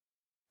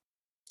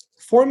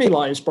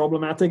formula is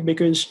problematic,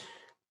 because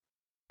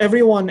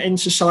everyone in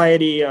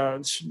society,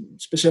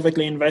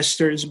 specifically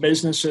investors,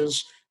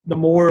 businesses, the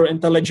more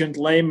intelligent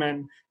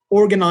laymen,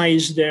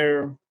 organize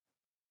their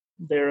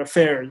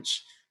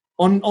affairs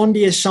on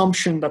the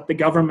assumption that the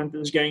government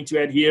is going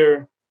to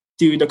adhere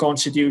to the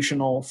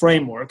constitutional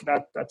framework.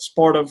 That's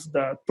part of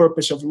the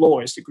purpose of law,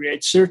 is to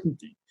create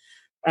certainty.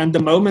 And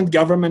the moment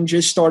government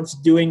just starts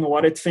doing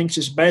what it thinks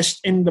is best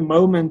in the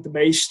moment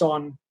based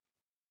on,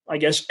 I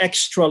guess,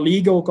 extra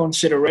legal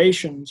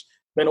considerations,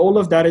 then all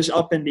of that is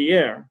up in the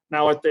air.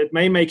 Now, it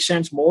may make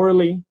sense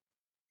morally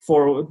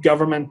for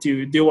government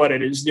to do what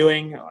it is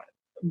doing.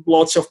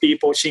 Lots of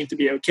people seem to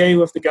be okay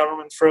with the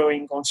government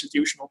throwing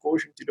constitutional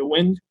caution to the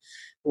wind.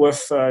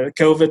 With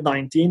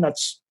COVID-19,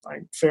 that's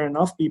fair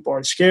enough. People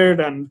are scared,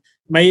 and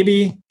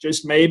maybe,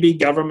 just maybe,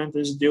 government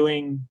is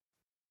doing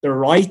the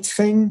right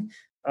thing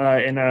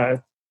in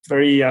a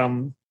very,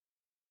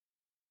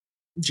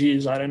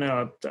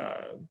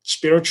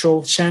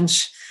 spiritual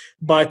sense.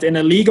 But in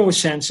a legal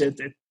sense, it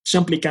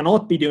simply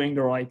cannot be doing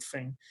the right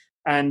thing.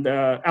 And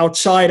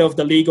outside of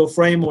the legal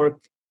framework,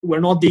 we're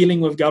not dealing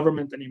with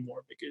government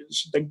anymore,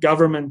 because the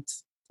government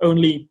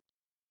only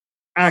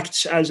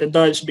acts as it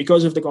does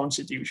because of the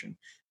Constitution.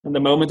 And the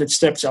moment it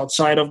steps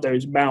outside of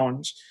those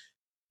bounds,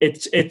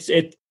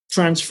 it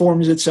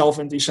transforms itself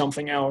into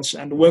something else.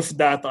 And with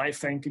that, I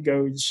think,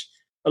 goes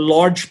a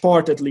large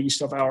part, at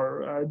least, of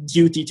our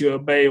duty to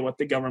obey what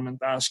the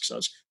government asks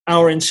us.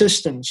 Our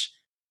insistence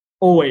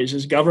always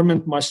is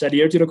government must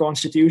adhere to the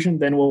Constitution,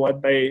 then we'll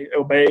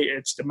obey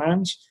its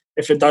demands.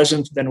 If it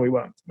doesn't, then we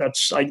won't.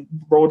 That's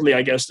broadly,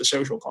 I guess, the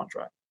social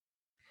contract.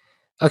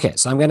 Okay,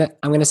 so I'm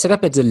gonna set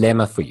up a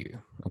dilemma for you.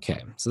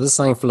 Okay, so this is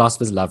something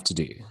philosophers love to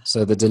do.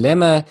 So the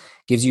dilemma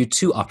gives you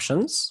two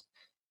options,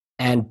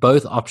 and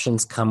both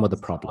options come with a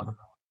problem.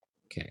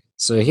 Okay,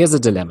 so here's the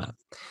dilemma.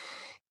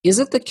 Is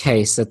it the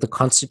case that the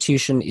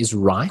Constitution is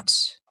right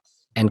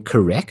and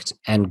correct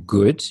and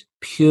good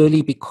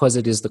purely because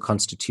it is the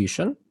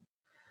Constitution?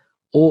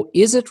 Or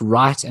is it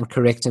right and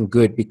correct and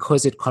good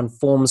because it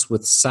conforms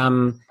with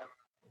some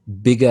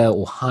bigger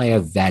or higher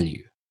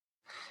value?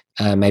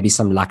 Maybe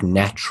some like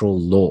natural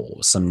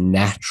law, some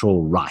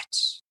natural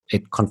rights.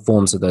 It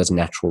conforms with those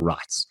natural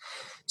rights.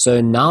 So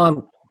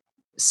now,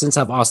 since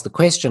I've asked the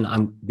question,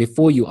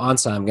 before you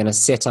answer, I'm going to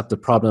set up the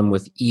problem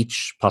with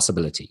each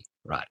possibility,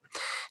 right?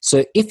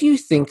 So if you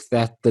think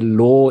that the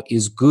law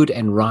is good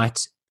and right,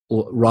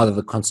 or rather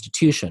the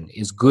Constitution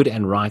is good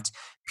and right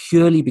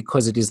purely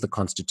because it is the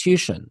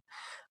Constitution,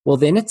 well,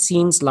 then it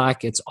seems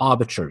like it's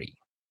arbitrary.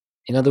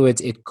 In other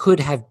words, it could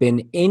have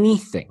been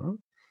anything,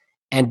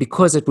 and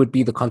because it would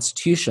be the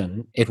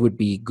Constitution, it would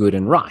be good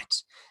and right.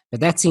 But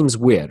that seems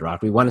weird,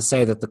 right? We want to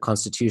say that the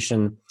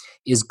Constitution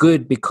is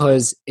good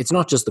because it's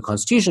not just the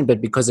Constitution,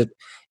 but because it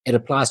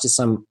applies to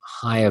some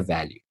higher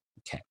value.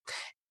 Okay.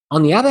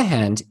 On the other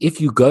hand, if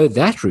you go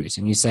that route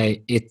and you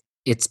say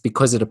it's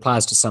because it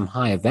applies to some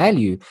higher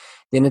value,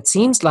 then it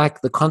seems like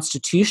the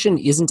Constitution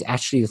isn't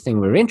actually the thing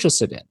we're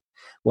interested in.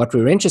 What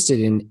we're interested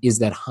in is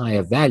that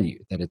higher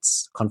value that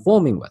it's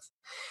conforming with.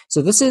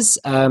 So this is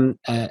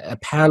a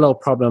parallel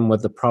problem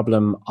with the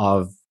problem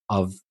of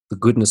the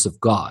goodness of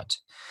God.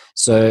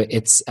 So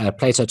it's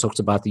Plato talked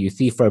about the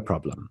Euthyphro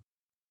problem.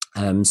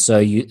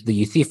 The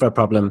Euthyphro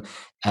problem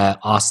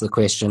asks the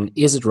question,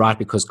 is it right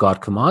because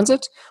God commands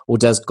it, or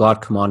does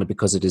God command it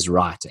because it is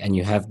right? And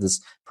you have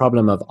this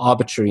problem of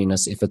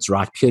arbitrariness if it's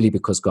right purely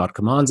because God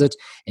commands it,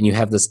 and you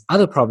have this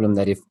other problem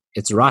that if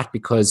it's right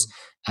because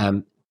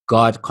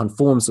God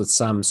conforms with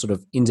some sort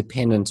of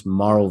independent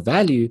moral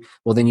value,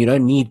 well, then you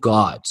don't need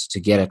God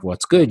to get at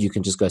what's good. You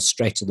can just go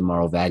straight to the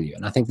moral value.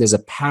 And I think there's a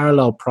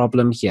parallel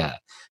problem here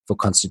for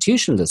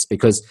constitutionalists,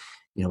 because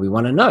we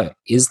want to know,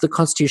 is the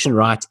Constitution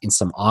right in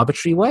some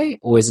arbitrary way,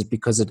 or is it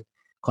because it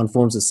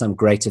conforms with some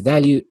greater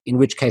value, in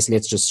which case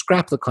let's just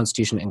scrap the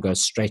Constitution and go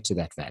straight to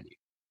that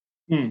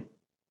value?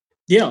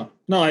 Yeah,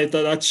 no,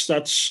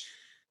 that's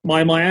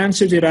my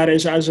answer to that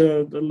is, as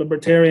a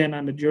libertarian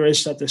and a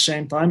jurist at the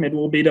same time, it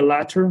will be the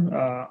latter.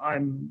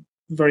 I'm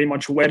very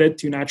much wedded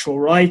to natural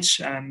rights,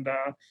 and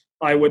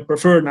I would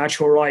prefer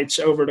natural rights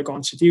over the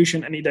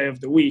Constitution any day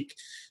of the week.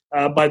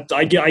 But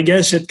I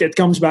guess it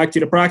comes back to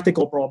the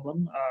practical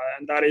problem,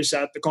 and that is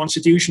that the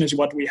Constitution is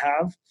what we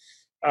have.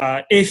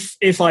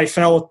 If I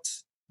felt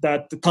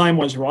that the time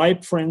was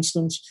ripe, for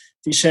instance,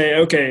 to say,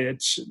 okay,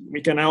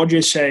 we can now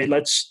just say,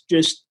 let's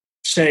just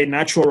say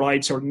natural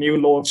rights or the new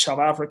law of South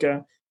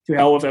Africa, to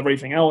hell with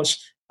everything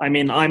else. I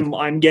mean,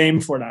 I'm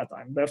game for that.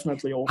 I'm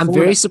definitely all for it. I'm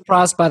very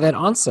surprised by that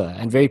answer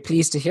and very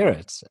pleased to hear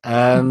it.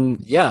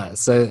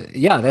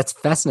 That's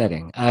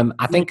fascinating.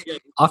 I think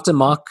after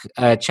Mark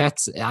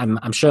chats,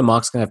 I'm sure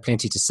Mark's going to have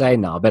plenty to say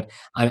now, but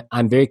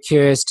I'm very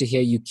curious to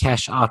hear you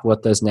cash out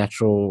what those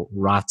natural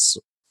rights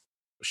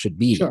should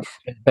be. Sure.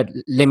 But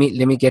let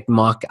me get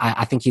Mark.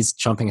 I think he's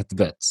chomping at the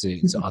bit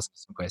to ask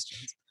some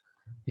questions.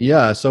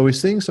 Yeah, so we're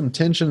seeing some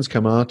tensions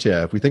come out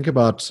here. If we think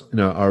about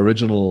our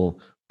original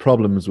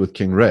problems with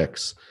King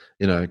Rex,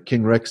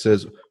 King Rex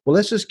says, well,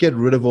 let's just get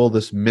rid of all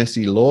this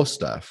messy law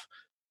stuff.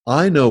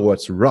 I know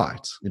what's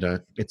right.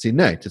 It's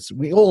innate.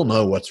 We all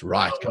know what's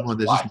right. Come on,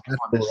 there's just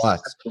natural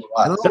rights.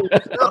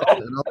 And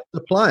I'll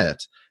apply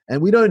it.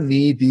 And we don't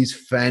need these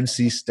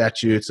fancy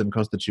statutes and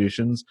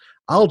constitutions.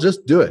 I'll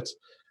just do it.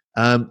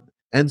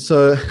 And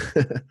so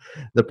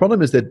the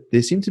problem is that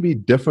there seem to be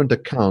different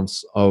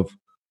accounts of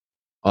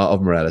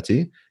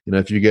morality.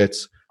 If you get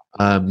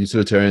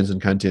utilitarians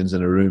and Kantians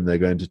in a room, they're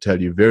going to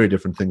tell you very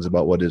different things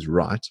about what is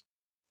right.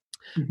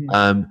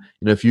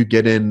 Mm-hmm. If you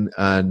get in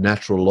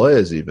natural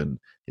lawyers even,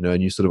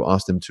 and you sort of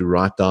ask them to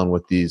write down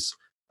what these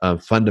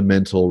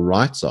fundamental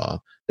rights are,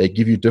 they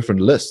give you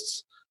different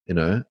lists,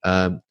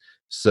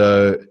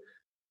 so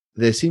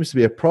there seems to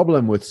be a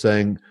problem with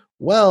saying,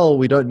 well,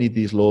 we don't need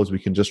these laws, we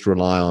can just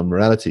rely on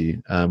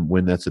morality,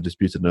 when that's a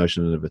disputed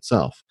notion in and of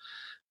itself.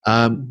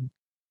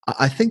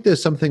 I think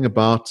there's something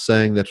about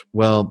saying that,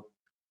 well,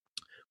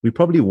 we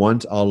probably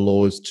want our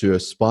laws to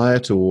aspire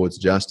towards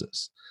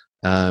justice,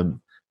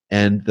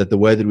 and that the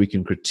way that we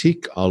can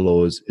critique our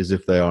laws is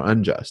if they are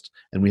unjust.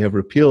 And we have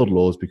repealed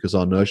laws because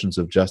our notions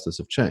of justice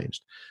have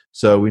changed.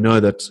 So we know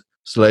that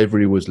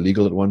slavery was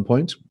legal at one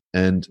point,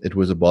 and it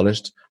was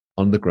abolished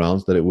on the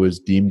grounds that it was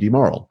deemed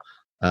immoral.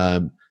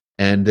 And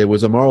there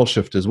was a moral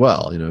shift as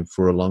well.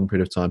 For a long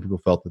period of time, people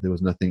felt that there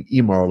was nothing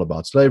immoral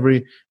about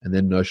slavery, and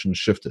then notions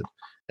shifted.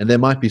 And there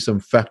might be some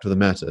fact of the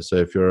matter. So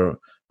if you're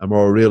a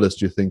moral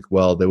realist, you think,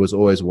 well, there was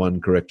always one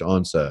correct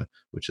answer,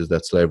 which is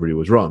that slavery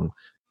was wrong.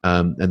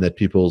 And that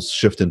people's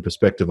shift in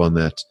perspective on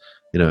that,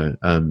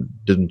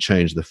 didn't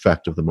change the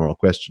fact of the moral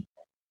question.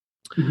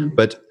 Mm-hmm.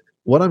 But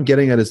what I'm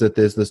getting at is that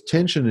there's this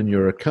tension in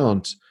your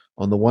account,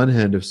 on the one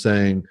hand, of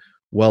saying,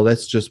 well,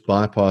 let's just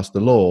bypass the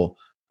law.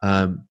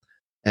 And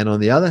on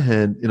the other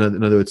hand, in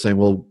other words, saying,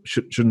 well,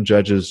 shouldn't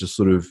judges just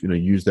sort of,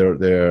 use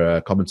their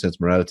common sense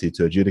morality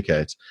to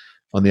adjudicate?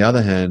 On the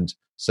other hand,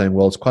 saying,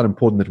 well, it's quite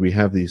important that we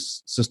have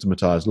these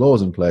systematized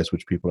laws in place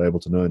which people are able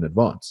to know in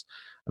advance.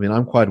 I mean,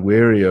 I'm quite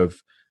wary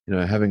of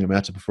having a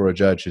matter before a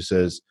judge who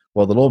says,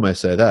 well, the law may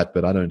say that,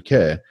 but I don't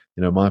care.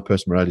 My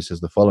personal morality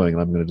says the following,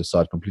 and I'm going to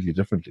decide completely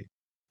differently.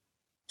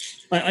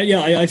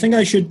 I think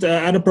I should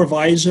add a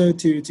proviso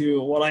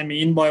to what I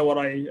mean by what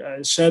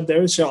I said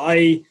there. So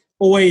I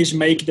always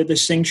make the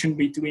distinction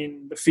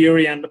between the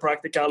theory and the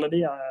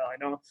practicality. I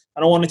don't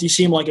want it to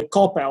seem like a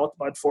cop-out,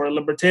 but for a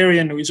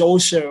libertarian who is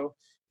also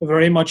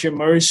very much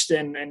immersed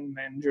in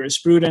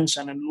jurisprudence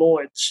and in law,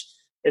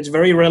 it's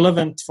very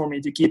relevant for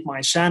me to keep my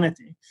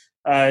sanity.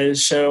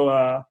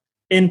 So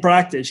in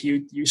practice,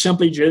 you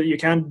simply you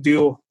can't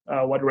do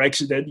what Rex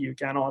did. You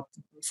cannot,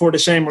 for the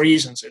same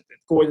reasons. It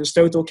causes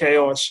total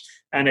chaos,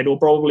 and it will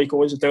probably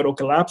cause a total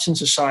collapse in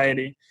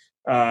society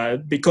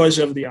because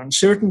of the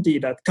uncertainty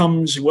that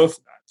comes with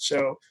that.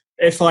 So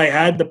if I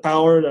had the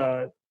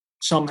power,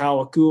 somehow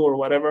a coup or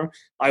whatever,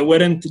 I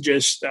wouldn't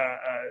just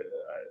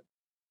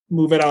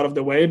move it out of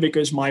the way,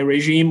 because my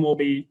regime will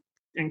be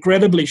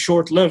incredibly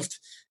short-lived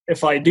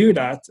if I do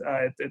that.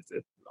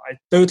 I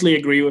totally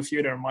agree with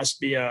you. There must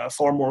be a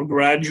far more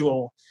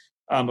gradual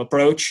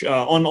approach.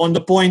 On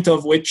the point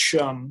of which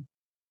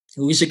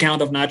whose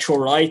account of natural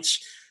rights,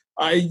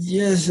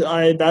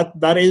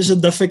 that is a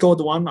difficult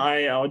one.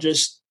 I'll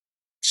just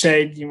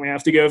say we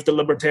have to go with the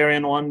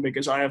libertarian one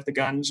because I have the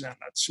guns and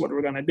that's what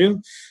we're going to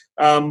do.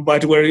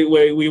 But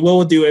we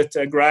will do it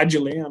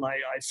gradually, and I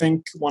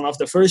think one of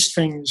the first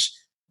things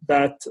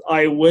that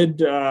I would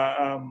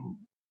do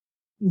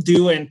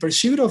in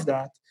pursuit of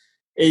that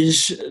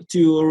is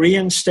to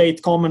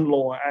reinstate common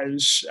law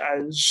as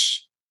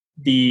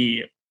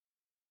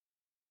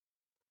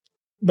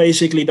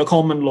basically the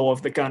common law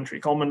of the country.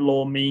 Common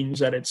law means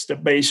that it's the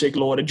basic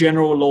law, the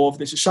general law of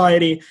the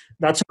society.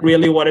 That's not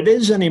really what it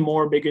is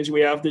anymore, because we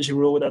have this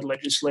rule that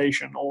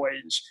legislation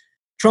always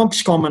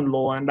trumps common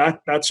law, and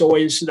that's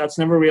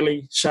never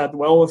really sat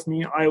well with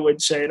me. I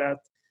would say that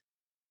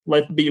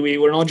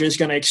we're not just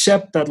going to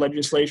accept that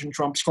legislation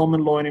trumps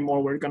common law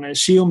anymore. We're going to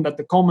assume that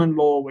the common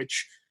law,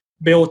 which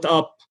built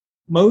up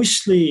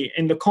mostly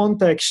in the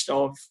context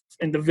of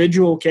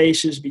individual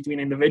cases between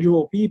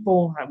individual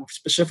people with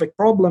specific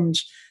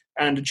problems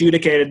and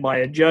adjudicated by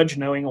a judge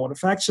knowing all the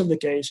facts of the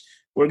case,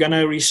 we're going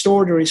to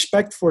restore the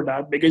respect for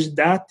that, because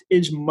that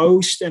is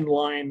most in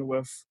line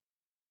with,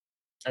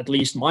 at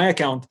least my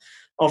account,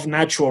 of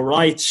natural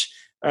rights,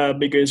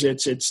 because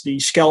it's the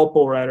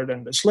scalpel rather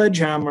than the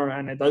sledgehammer,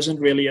 and it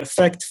doesn't really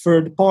affect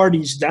third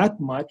parties that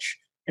much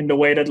in the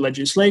way that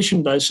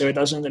legislation does, so it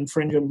doesn't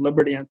infringe on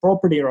liberty and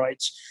property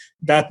rights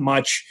that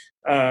much.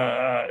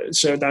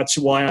 So that's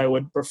why I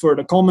would prefer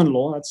the common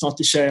law. That's not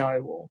to say I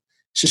will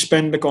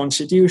suspend the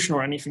Constitution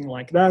or anything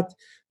like that,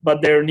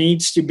 but there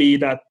needs to be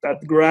that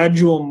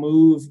gradual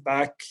move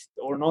back,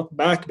 or not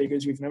back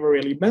because we've never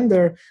really been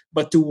there,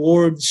 but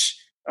towards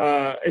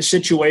a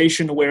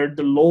situation where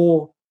the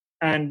law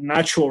and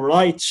natural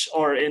rights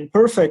are in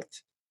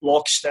perfect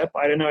lockstep.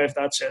 I don't know if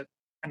that's a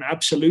an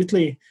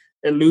absolutely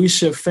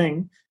elusive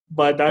thing,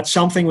 but that's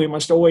something we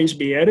must always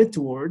be headed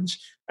towards.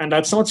 And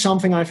that's not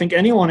something I think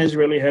anyone is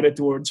really headed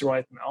towards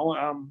right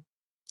now.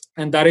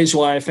 And that is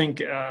why I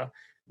think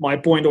my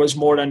point was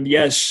more than,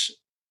 yes,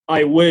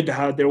 there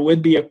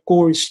would be a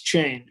course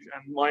change.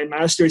 And my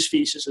master's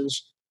thesis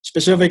is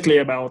specifically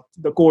about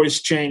the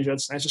course change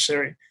that's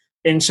necessary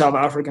in South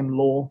African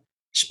law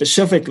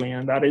specifically,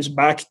 and that is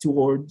back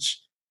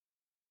towards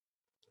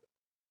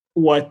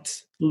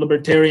what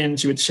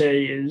libertarians would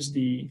say is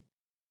the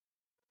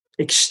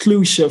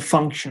exclusive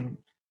function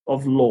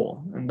of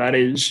law, and that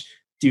is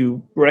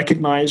to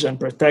recognize and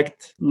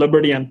protect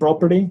liberty and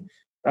property,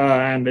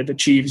 and it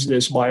achieves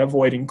this by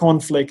avoiding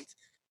conflict,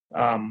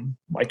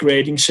 by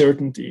creating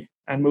certainty,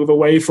 and move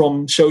away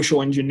from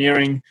social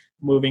engineering,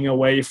 moving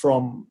away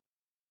from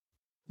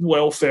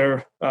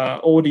welfare,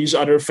 all these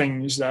other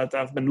things that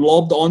have been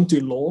lobbed onto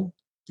law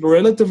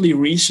relatively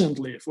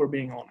recently, if we're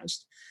being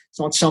honest. It's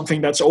not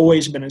something that's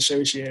always been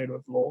associated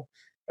with law.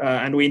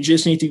 And we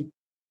just need to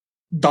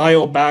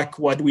dial back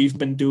what we've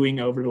been doing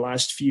over the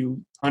last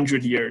few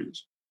 100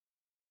 years.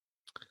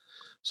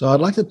 So I'd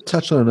like to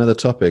touch on another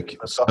topic.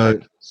 So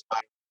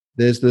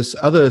there's this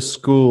other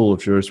school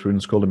of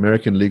jurisprudence called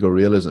American legal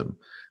realism,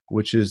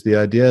 which is the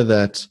idea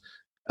that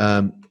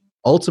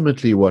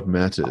ultimately what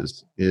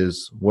matters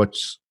is what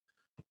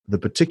the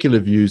particular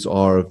views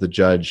are of the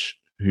judge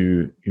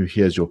who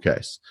hears your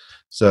case.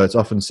 So it's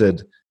often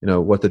said,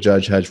 what the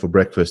judge had for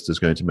breakfast is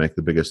going to make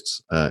the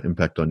biggest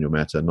impact on your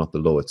matter, not the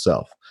law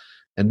itself.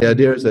 And the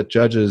idea is that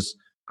judges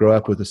grow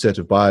up with a set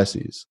of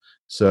biases.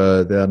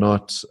 So they're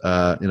not,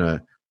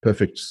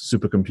 perfect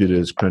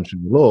supercomputers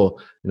crunching the law.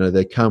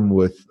 They come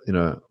with,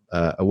 a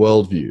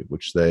worldview,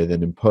 which they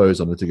then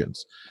impose on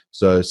litigants.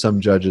 So some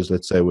judges,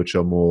 let's say, which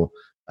are more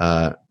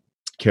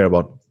care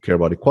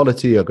about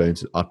equality are going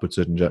to output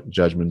certain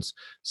judgments.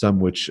 Some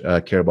which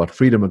care about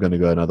freedom are going to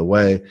go another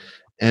way.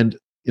 And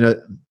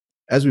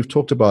as we've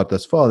talked about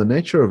thus far, the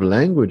nature of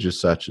language is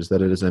such is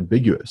that it is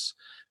ambiguous,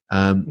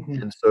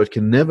 and so it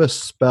can never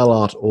spell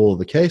out all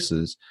the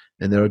cases.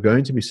 And there are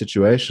going to be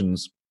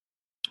situations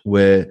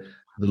where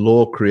the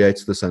law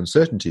creates this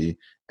uncertainty,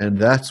 and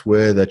that's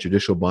where that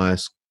judicial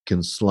bias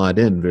can slide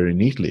in very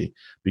neatly,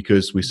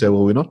 because we say,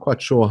 well, we're not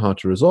quite sure how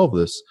to resolve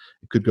this.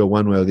 It could go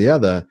one way or the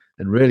other,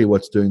 and really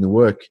what's doing the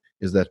work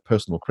is that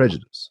personal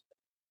prejudice.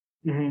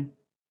 Mm-hmm.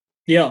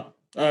 Yeah.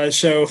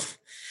 So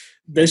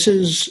this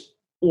is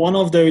one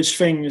of those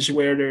things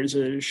where there's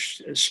a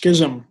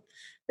schism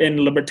in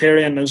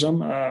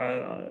libertarianism.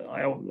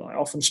 I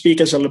often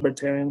speak as a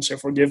libertarian, so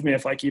forgive me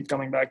if I keep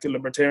coming back to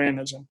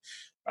libertarianism.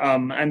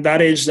 And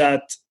that is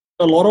that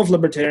a lot of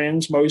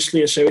libertarians,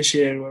 mostly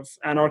associated with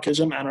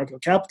anarchism,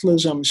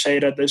 anarcho-capitalism, say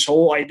that this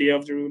whole idea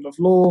of the rule of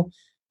law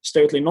is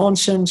totally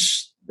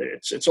nonsense.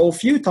 It's all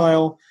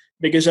futile,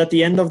 because at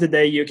the end of the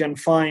day, you can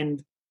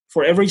find,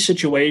 for every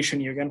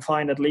situation, you can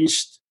find at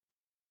least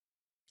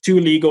two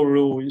legal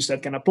rules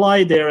that can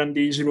apply there, and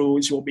these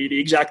rules will be the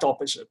exact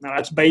opposite. Now,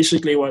 that's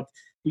basically what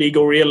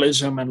legal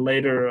realism and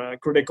later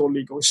critical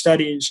legal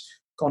studies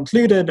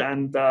concluded,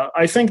 and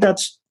I think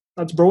that's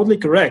broadly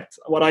correct.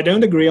 What I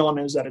don't agree on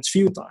is that it's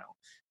futile,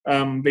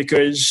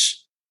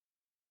 because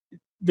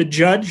the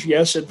judge,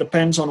 yes, it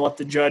depends on what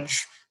the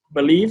judge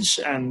believes,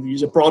 and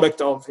he's a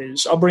product of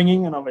his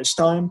upbringing and of his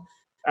time.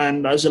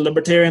 And as a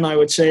libertarian, I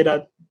would say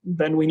that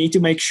then we need to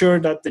make sure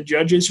that the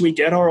judges we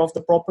get are of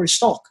the proper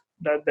stock,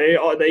 that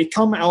they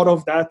come out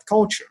of that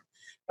culture.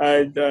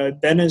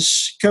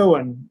 Dennis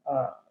Cohen,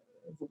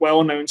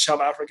 well-known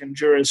South African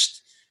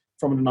jurist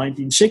from the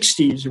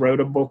 1960s,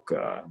 wrote a book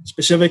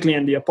specifically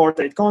in the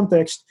apartheid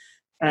context,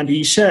 and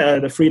he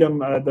said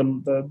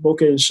the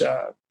book is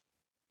I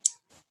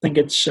think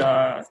it's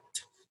I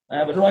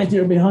have it right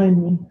here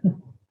behind me,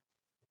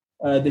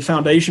 The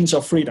Foundations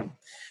of Freedom.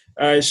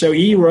 So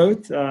he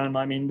wrote, and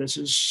I mean this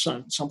is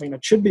something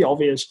that should be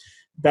obvious,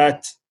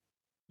 that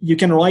you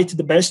can write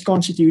the best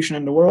constitution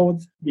in the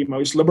world, the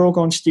most liberal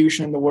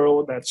constitution in the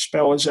world that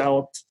spells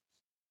out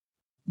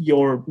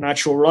your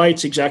natural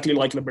rights exactly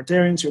like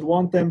libertarians would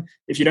want them.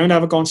 If you don't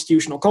have a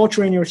constitutional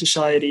culture in your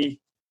society,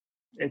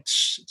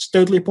 it's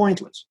totally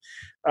pointless,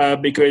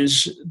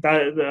 because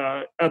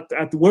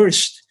at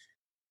worst,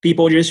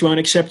 people just won't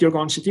accept your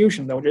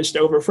constitution. They'll just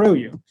overthrow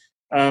you.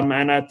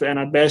 And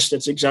at best,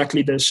 it's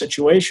exactly this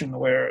situation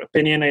where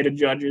opinionated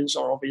judges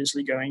are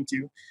obviously going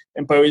to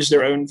impose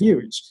their own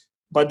views.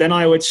 But then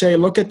I would say,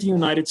 look at the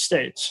United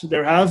States.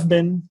 There have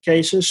been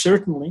cases,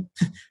 certainly,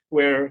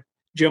 where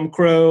Jim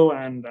Crow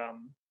and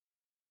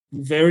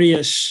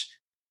various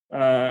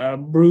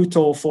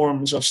brutal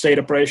forms of state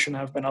oppression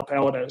have been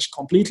upheld as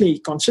completely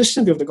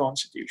consistent with the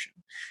Constitution.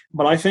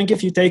 But I think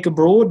if you take a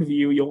broad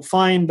view, you'll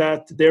find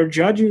that their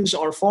judges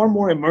are far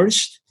more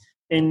immersed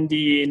in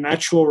the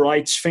natural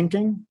rights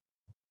thinking.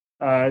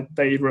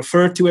 They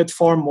refer to it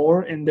far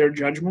more in their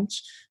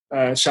judgments.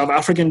 South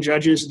African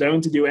judges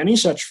don't do any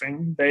such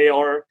thing.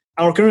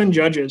 Our current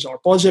judges are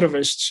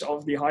positivists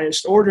of the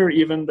highest order,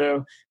 even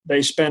though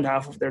they spend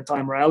half of their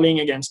time rallying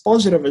against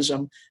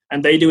positivism,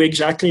 and they do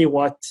exactly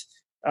what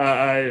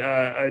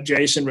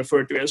Jason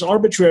referred to as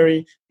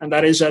arbitrary, and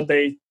that is that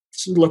they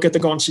look at the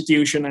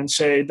Constitution and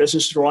say this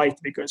is right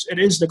because it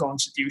is the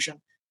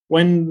Constitution,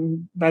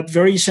 when that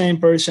very same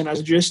person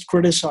has just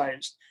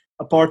criticized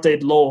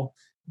apartheid law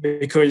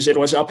because it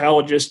was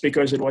upheld just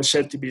because it was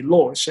said to be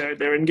law. So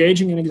they're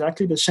engaging in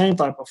exactly the same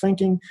type of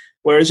thinking,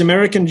 whereas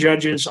American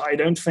judges, I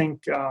don't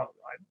think,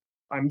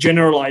 I'm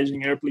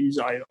generalizing here, please,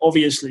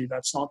 obviously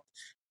that's not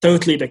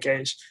totally the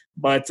case,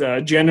 but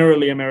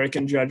generally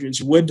American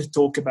judges would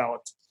talk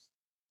about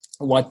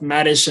what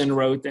Madison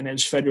wrote in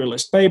his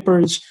Federalist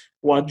Papers,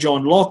 what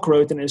John Locke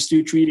wrote in his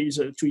two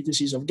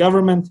treatises of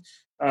government,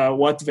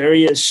 what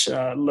various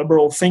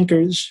liberal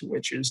thinkers,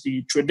 which is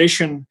the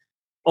tradition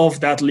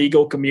of that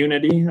legal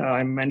community.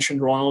 I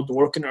mentioned Ronald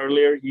Dworkin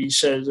earlier. He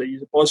says that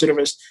he's a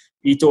positivist.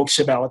 He talks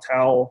about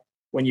how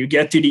when you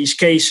get to these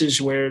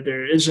cases where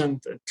there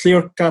isn't a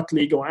clear-cut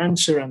legal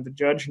answer and the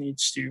judge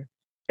needs to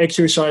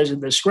exercise a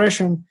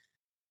discretion,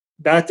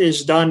 that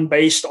is done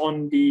based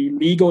on the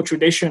legal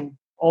tradition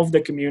of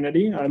the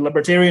community. A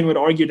libertarian would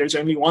argue there's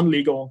only one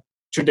legal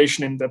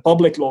tradition in the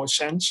public law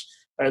sense,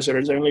 as there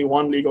is only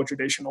one legal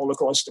tradition all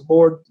across the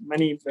board,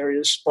 many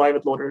various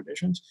private law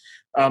traditions.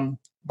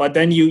 But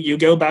then you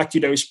go back to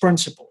those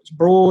principles.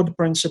 Broad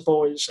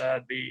principles,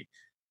 the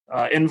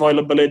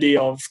inviolability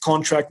of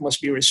contract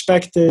must be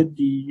respected,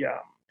 the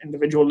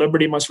individual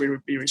liberty must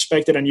be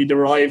respected, and you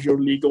derive your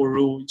legal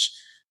rules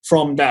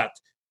from that.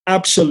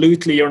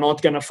 Absolutely, you're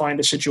not going to find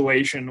a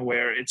situation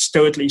where it's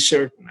totally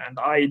certain. And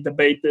I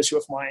debate this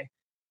with my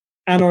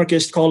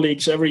anarchist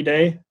colleagues every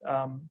day.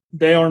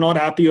 They are not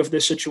happy with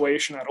this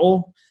situation at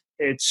all.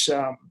 They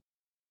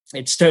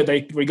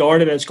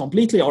regard it as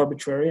completely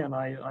arbitrary, and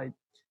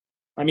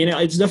I mean,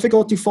 it's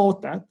difficult to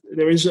fault that.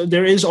 There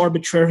is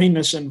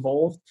arbitrariness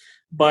involved,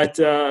 but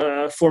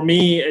for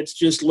me, it's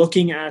just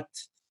looking at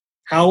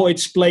how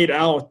it's played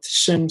out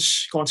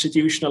since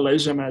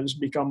constitutionalism has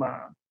become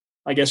a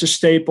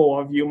staple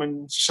of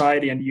human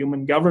society and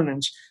human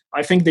governance.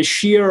 I think the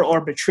sheer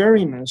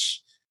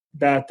arbitrariness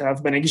that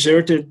have been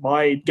exerted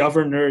by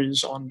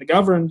governors on the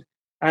governed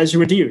has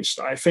reduced.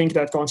 I think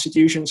that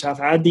constitutions have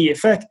had the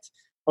effect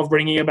of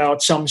bringing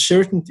about some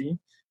certainty.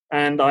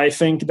 And I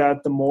think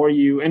that the more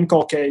you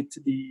inculcate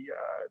the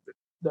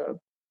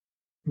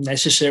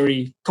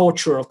necessary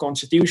culture of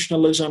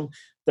constitutionalism,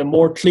 the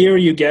more clear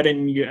you get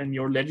in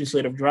your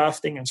legislative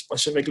drafting, and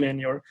specifically in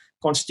your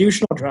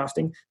constitutional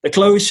drafting, the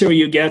closer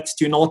you get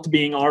to not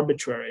being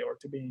arbitrary or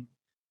to being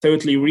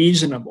totally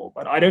reasonable.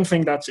 But I don't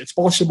think it's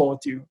possible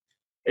to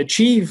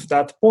achieve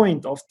that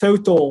point of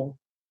total,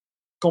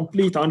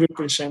 complete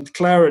 100%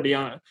 clarity.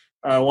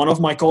 One of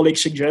my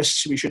colleagues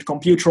suggests we should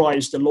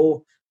computerize the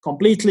law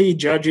completely.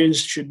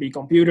 Judges should be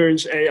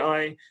computers,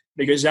 AI,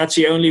 because that's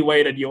the only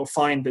way that you'll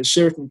find the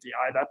certainty.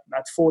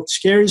 That thought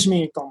scares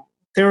me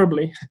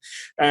terribly,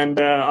 and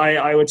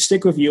I would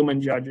stick with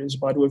human judges.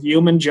 But with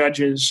human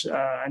judges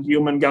and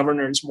human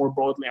governors more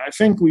broadly, I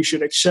think we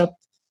should accept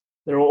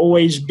there will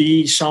always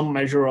be some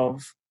measure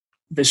of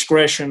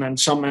discretion and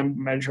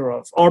some measure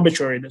of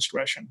arbitrary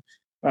discretion.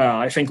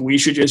 I think we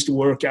should just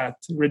work at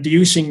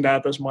reducing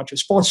that as much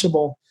as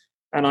possible.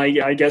 And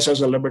I guess as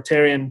a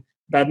libertarian,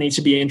 that needs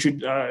to be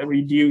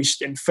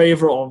reduced in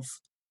favor of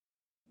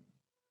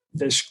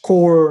this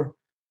core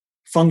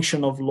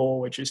function of law,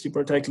 which is to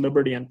protect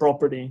liberty and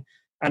property,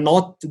 and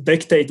not to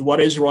dictate what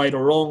is right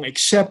or wrong,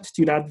 except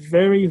to that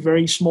very,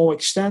 very small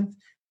extent,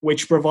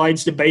 which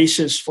provides the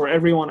basis for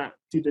everyone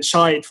to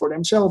decide for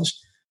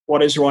themselves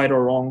what is right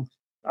or wrong.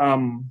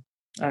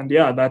 And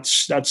yeah,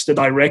 that's the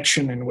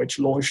direction in which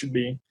law should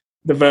be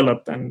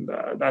developed, and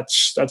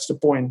that's the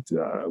point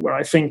where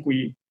I think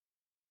we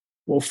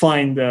will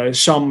find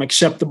some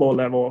acceptable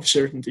level of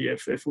certainty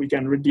if we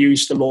can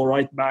reduce the law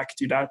right back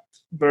to that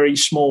very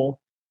small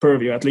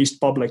purview, at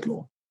least public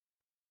law.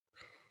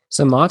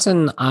 So,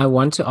 Martin, I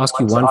want to ask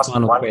you one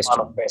final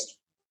question.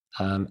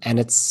 And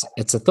it's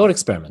a thought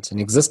experiment, an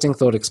existing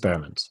thought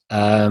experiment.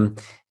 And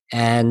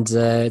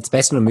it's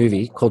based on a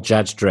movie called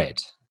Judge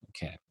Dredd.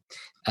 Okay.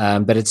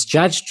 But it's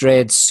Judge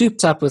Dredd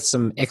souped up with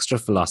some extra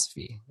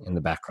philosophy in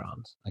the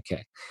background.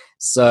 Okay.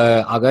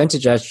 So I'll go into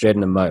Judge Dredd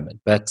in a moment.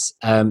 But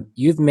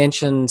you've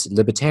mentioned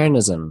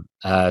libertarianism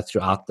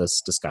throughout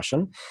this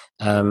discussion.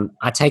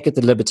 I take it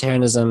that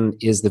libertarianism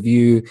is the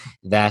view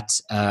that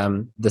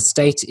the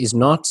state is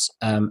not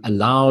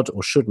allowed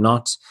or should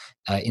not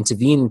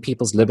intervene in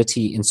people's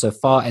liberty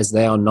insofar as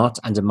they are not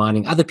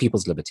undermining other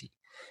people's liberty.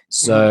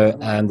 So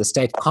the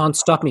state can't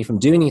stop me from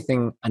doing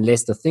anything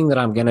unless the thing that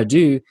I'm going to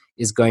do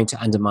is going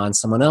to undermine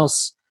someone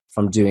else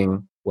from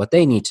doing what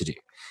they need to do.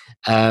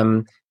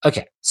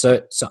 Okay,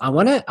 so I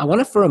want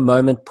to for a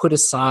moment put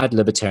aside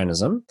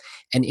libertarianism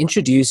and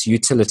introduce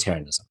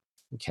utilitarianism.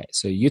 Okay,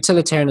 so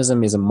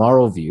utilitarianism is a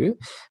moral view,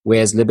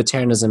 whereas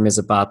libertarianism is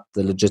about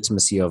the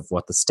legitimacy of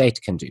what the state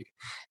can do.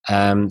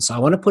 So I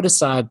want to put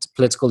aside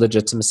political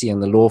legitimacy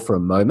and the law for a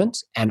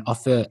moment and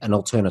offer an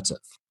alternative.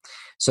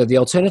 So the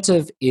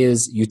alternative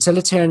is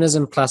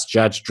utilitarianism plus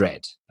Judge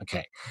Dredd.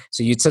 Okay,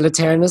 so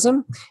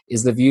utilitarianism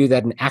is the view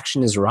that an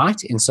action is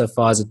right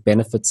insofar as it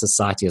benefits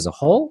society as a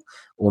whole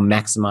or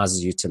maximizes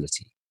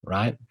utility,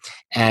 right?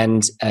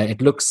 And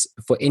it looks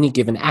for any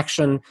given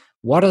action,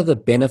 what are the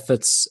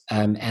benefits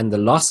and the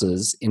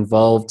losses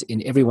involved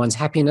in everyone's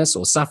happiness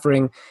or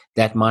suffering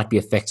that might be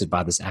affected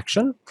by this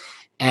action?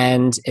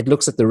 And it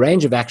looks at the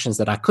range of actions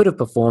that I could have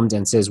performed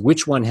and says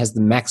which one has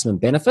the maximum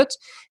benefit,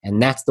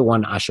 and that's the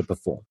one I should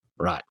perform,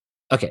 right?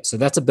 Okay, so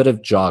that's a bit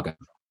of jargon.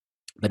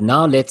 But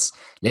now let's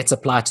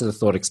apply it to the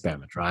thought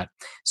experiment, right?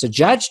 So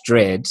Judge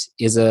Dredd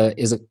is a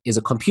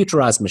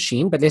computerized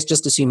machine, but let's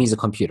just assume he's a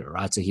computer,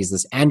 right? So he's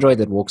this android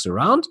that walks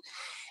around,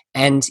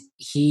 and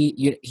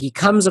he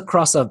comes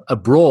across a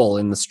brawl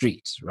in the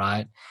street,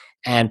 right?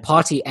 And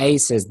party A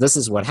says this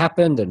is what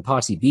happened, and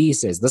party B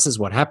says this is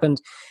what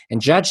happened. And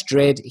Judge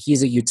Dredd,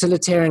 he's a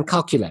utilitarian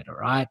calculator,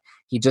 right?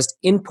 He just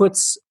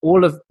inputs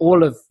all of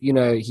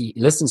he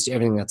listens to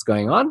everything that's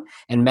going on,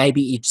 and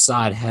maybe each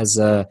side has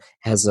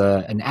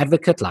an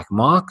advocate like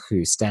Mark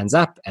who stands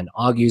up and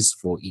argues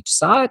for each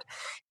side,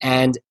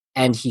 and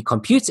he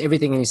computes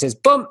everything and he says,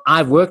 boom,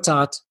 I've worked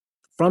out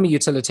from a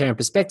utilitarian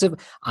perspective,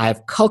 I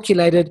have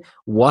calculated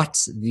what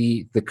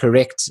the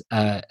correct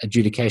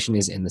adjudication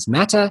is in this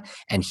matter,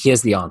 and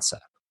here's the answer.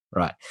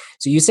 Right.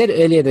 So you said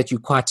earlier that you're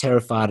quite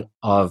terrified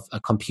of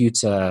a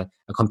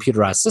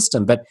computerized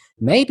system, but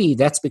maybe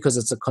that's because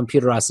it's a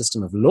computerized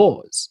system of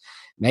laws.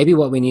 Maybe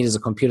what we need is a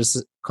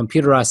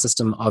computerized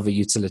system of a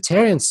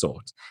utilitarian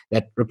sort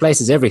that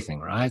replaces everything,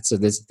 right? So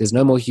there's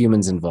no more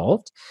humans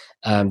involved.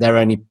 There are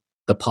only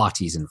the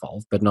parties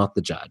involved, but not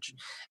the judge.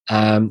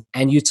 And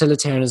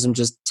utilitarianism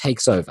just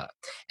takes over.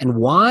 And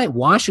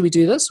why should we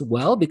do this?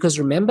 Well, because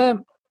remember,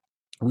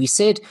 we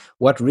said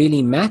what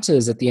really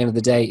matters at the end of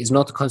the day is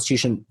not the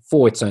Constitution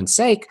for its own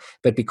sake,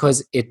 but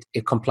because it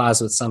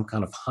complies with some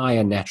kind of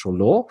higher natural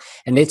law.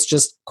 And let's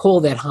just call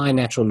that higher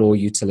natural law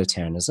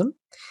utilitarianism,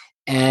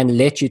 and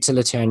let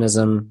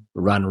utilitarianism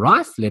run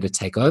rife, let it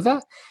take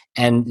over,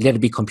 and let it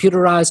be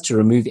computerized to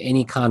remove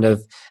any kind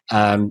of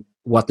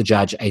what the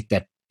judge ate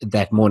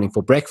that morning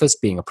for breakfast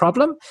being a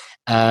problem,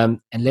 and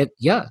let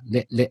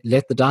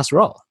the dice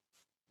roll.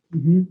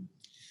 Mm-hmm.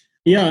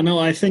 Yeah, no,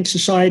 I think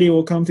society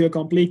will come to a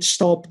complete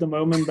stop the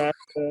moment that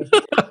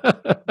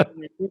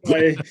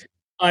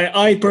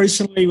I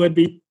personally would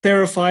be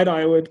terrified.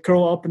 I would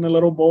curl up in a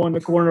little ball in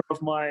the corner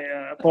of my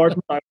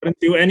apartment. I wouldn't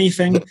do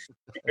anything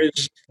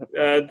because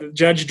the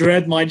Judge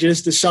Dredd might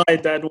just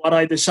decide that what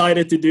I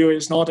decided to do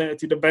is not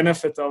to the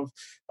benefit of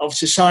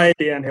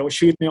society, and he'll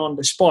shoot me on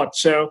the spot.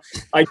 So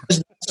I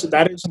guess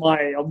that is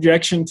my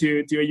objection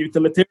to a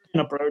utilitarian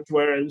approach,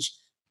 whereas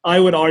I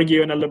would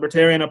argue in a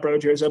libertarian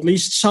approach there's at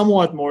least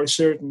somewhat more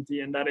certainty,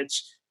 in that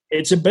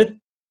it's a bit,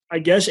 I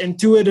guess,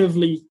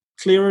 intuitively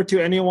clearer to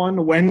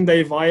anyone when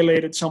they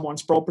violated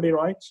someone's property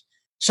rights.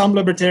 Some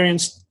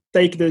libertarians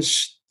take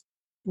this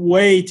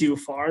way too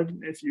far.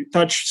 If you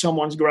touch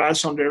someone's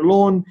grass on their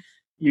lawn,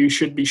 you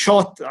should be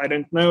shot. I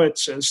don't know.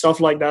 It's stuff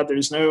like that.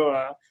 There's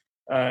no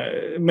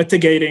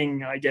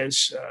mitigating, I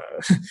guess,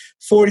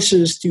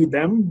 forces to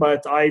them,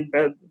 but I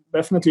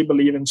definitely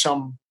believe in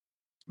some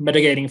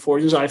mitigating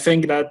forces. I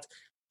think that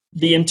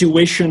the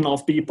intuition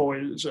of people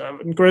is an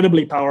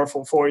incredibly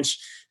powerful force,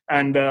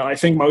 and I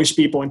think most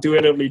people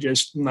intuitively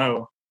just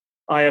know,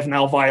 I have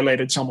now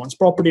violated someone's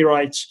property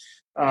rights,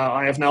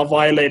 I have now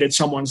violated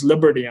someone's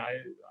liberty.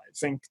 I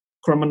think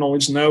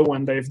criminals know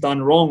when they've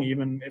done wrong,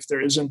 even if there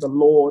isn't a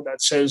law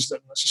that says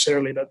that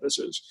necessarily that this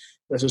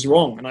is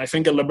wrong. And I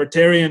think a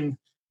libertarian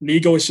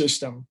legal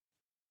system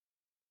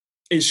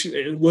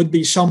would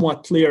be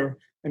somewhat clear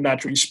in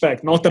that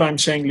respect. Not that I'm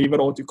saying leave it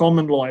all to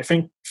common law. I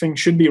think things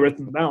should be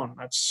written down.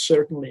 That's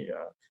certainly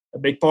a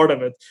big part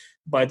of it.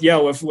 But yeah,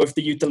 with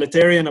the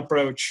utilitarian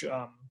approach,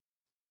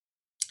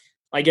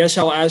 I guess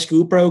I'll ask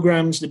who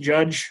programs the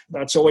judge.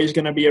 That's always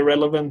going to be a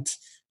relevant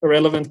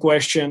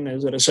question.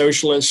 Is it a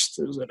socialist?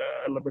 Is it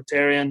a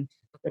libertarian?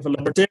 If a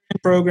libertarian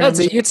program, that's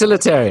a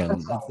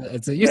utilitarian.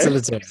 It's a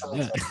utilitarian.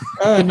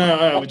 Yeah.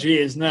 No,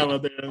 geez, no.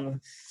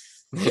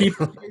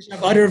 People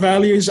have other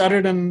values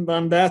other than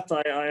that,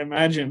 I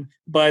imagine.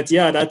 But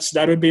yeah,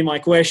 that would be my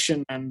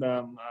question, and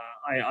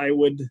I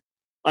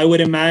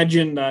would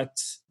imagine that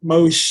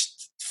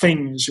most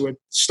things would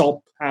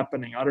stop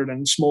happening other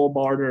than small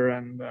barter,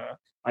 and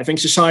I think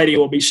society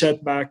will be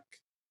set back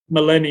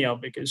millennia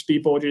because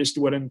people just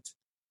wouldn't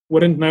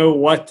know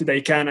what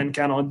they can and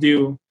cannot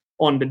do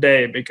on the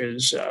day,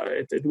 because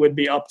it would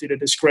be up to the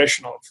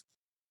discretion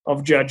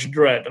of Judge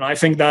Dredd. And I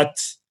think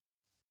that's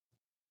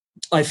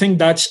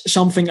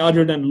something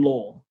other than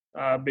law,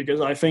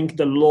 because I think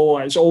the law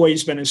has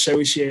always been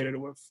associated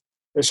with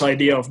this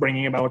idea of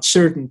bringing about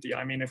certainty.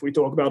 I mean, if we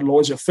talk about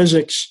laws of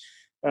physics,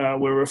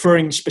 we're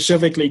referring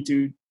specifically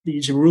to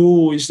these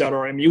rules that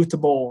are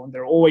immutable, and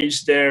they're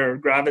always there.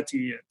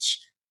 Gravity,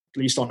 it's at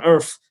least on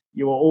Earth,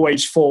 you will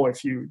always fall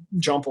if you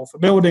jump off a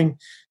building.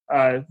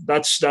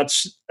 That's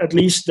at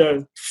least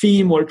the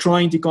theme we're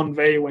trying to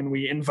convey when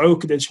we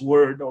invoke this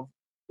word of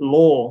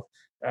law.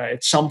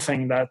 It's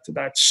something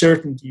that's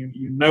certain.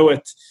 You know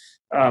it.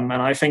 And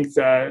I think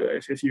that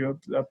if you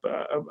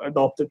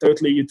adopt a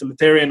totally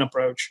utilitarian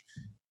approach,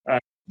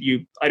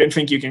 I don't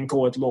think you can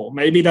call it law.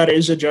 Maybe that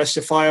is a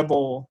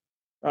justifiable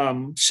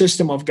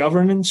system of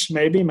governance.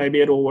 Maybe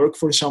it will work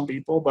for some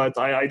people, but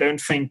I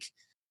don't think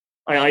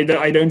I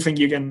don't think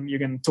you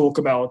can talk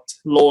about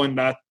law in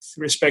that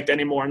respect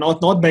anymore.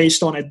 Not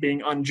based on it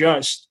being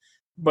unjust,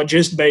 but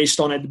just based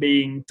on it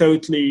being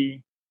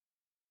totally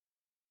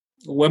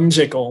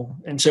whimsical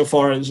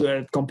insofar as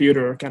a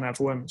computer can have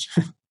whims.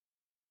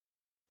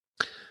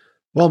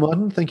 Well,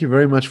 Martin, thank you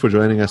very much for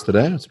joining us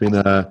today. It's been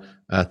a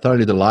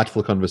thoroughly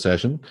delightful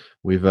conversation.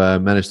 We've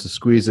managed to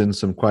squeeze in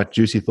some quite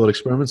juicy thought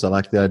experiments. I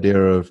like the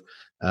idea of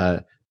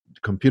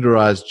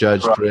computerized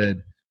Judge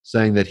Dredd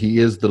saying that he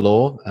is the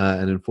law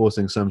and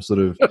enforcing some sort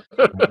of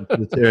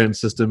utilitarian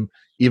system,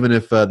 even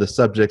if the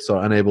subjects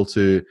are unable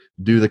to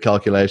do the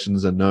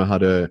calculations and know how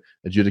to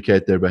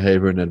adjudicate their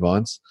behavior in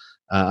advance.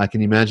 I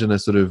can imagine a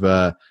sort of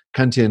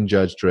Kantian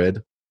Judge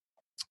Dredd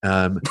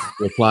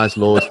who applies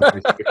laws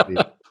very strictly.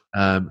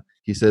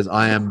 He says,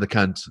 "I am the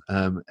cunt,"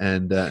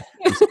 and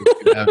he says,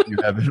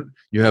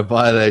 you have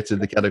violated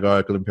the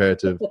categorical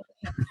imperative,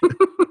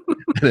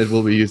 and it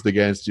will be used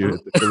against you.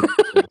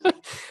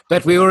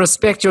 But we will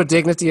respect your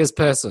dignity as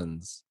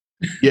persons.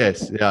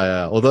 Yes,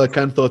 yeah. Although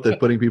Kant thought that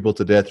putting people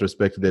to death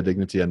respected their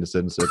dignity under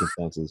certain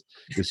circumstances.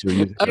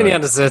 Only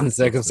under certain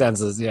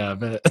circumstances, yeah.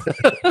 But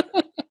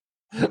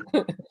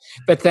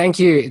but thank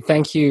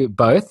you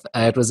both.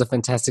 It was a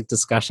fantastic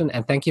discussion,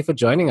 and thank you for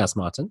joining us,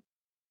 Martin.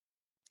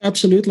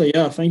 Absolutely,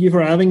 yeah. Thank you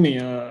for having me.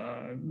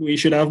 We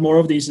should have more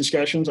of these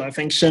discussions. I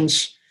think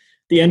since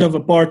the end of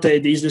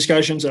apartheid, these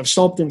discussions have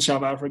stopped in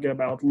South Africa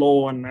about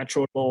law and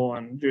natural law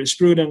and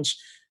jurisprudence.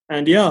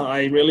 And yeah,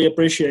 I really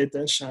appreciate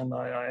this, and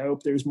I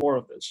hope there's more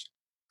of this.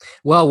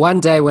 Well, one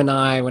day when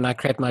I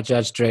create my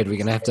Judge Dredd,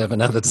 we're going to have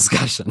another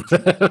discussion.